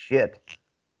shit.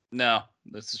 No,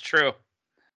 this is true.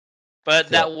 But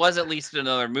that was at least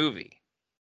another movie.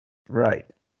 Right.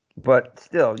 But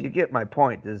still, you get my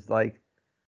point. Is like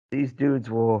these dudes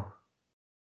will.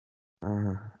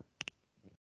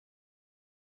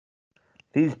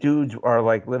 These dudes are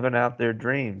like living out their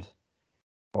dreams,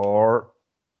 or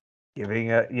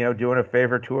doing a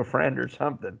favor to a friend or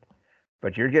something.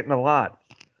 But you're getting a lot.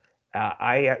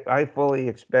 I fully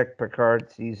expect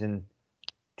Picard season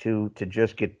 2 to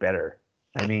just get better.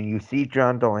 I mean, you see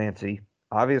John Delancey.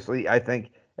 Obviously, I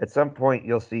think at some point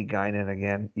you'll see Guinan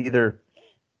again. Either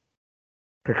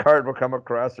Picard will come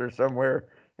across her somewhere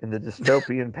in the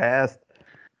dystopian past,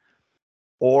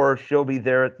 or she'll be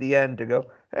there at the end to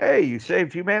go, "Hey, you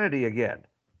saved humanity again."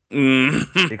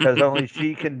 Because only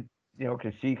she can,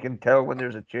 because she can tell when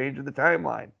there's a change in the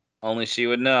timeline. Only she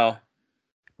would know.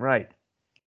 Right.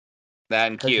 That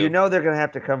and Because Q. they're going to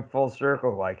have to come full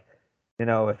circle. Like,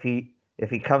 if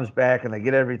he comes back and they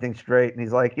get everything straight, and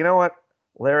he's like, you know what,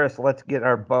 Laris, let's get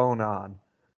our bone on,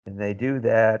 and they do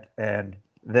that, and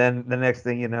then the next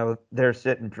thing you know, they're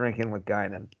sitting drinking with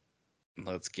Guinan.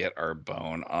 Let's get our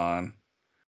bone on.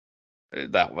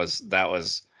 That was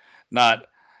not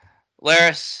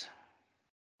Laris.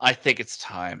 I think it's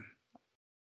time.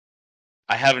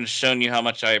 I haven't shown you how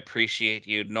much I appreciate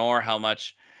you, nor how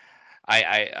much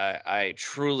I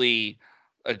truly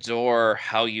adore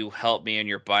how you help me and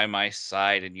you're by my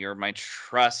side and you're my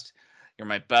trust. You're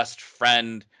my best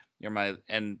friend.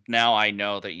 And now I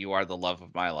know that you are the love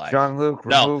of my life. Jean-Luc,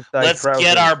 remove thy let's trousers.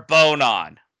 get our bone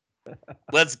on.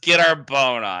 Let's get our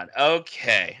bone on.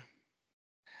 Okay.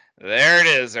 There it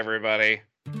is, everybody.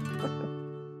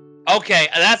 Okay,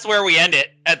 that's where we end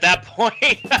it at that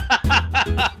point.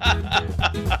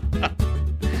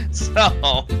 So,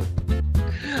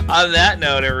 on that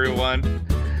note, everyone,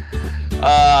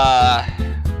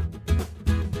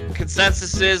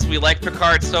 consensus is we like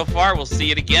Picard so far. We'll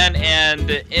see it again, and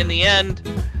in the end,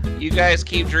 you guys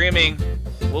keep dreaming.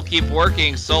 We'll keep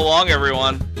working. So long,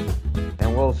 everyone.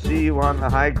 And we'll see you on the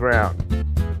high ground.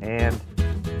 And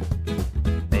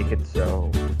make it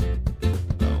so.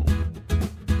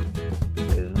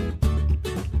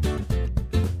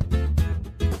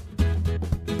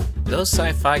 Those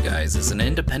Sci-Fi Guys is an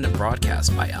independent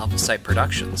broadcast by AlphaSite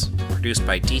Productions, produced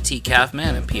by DT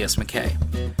Cavman and P.S. McKay.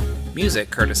 Music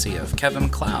courtesy of Kevin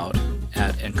MacLeod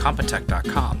at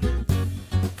Incompetech.com.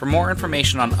 For more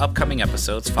information on upcoming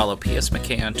episodes, follow P.S.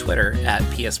 McKay on Twitter at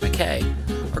P.S. McKay,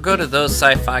 or go to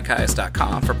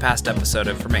thosesciFiguys.com for past episode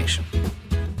information.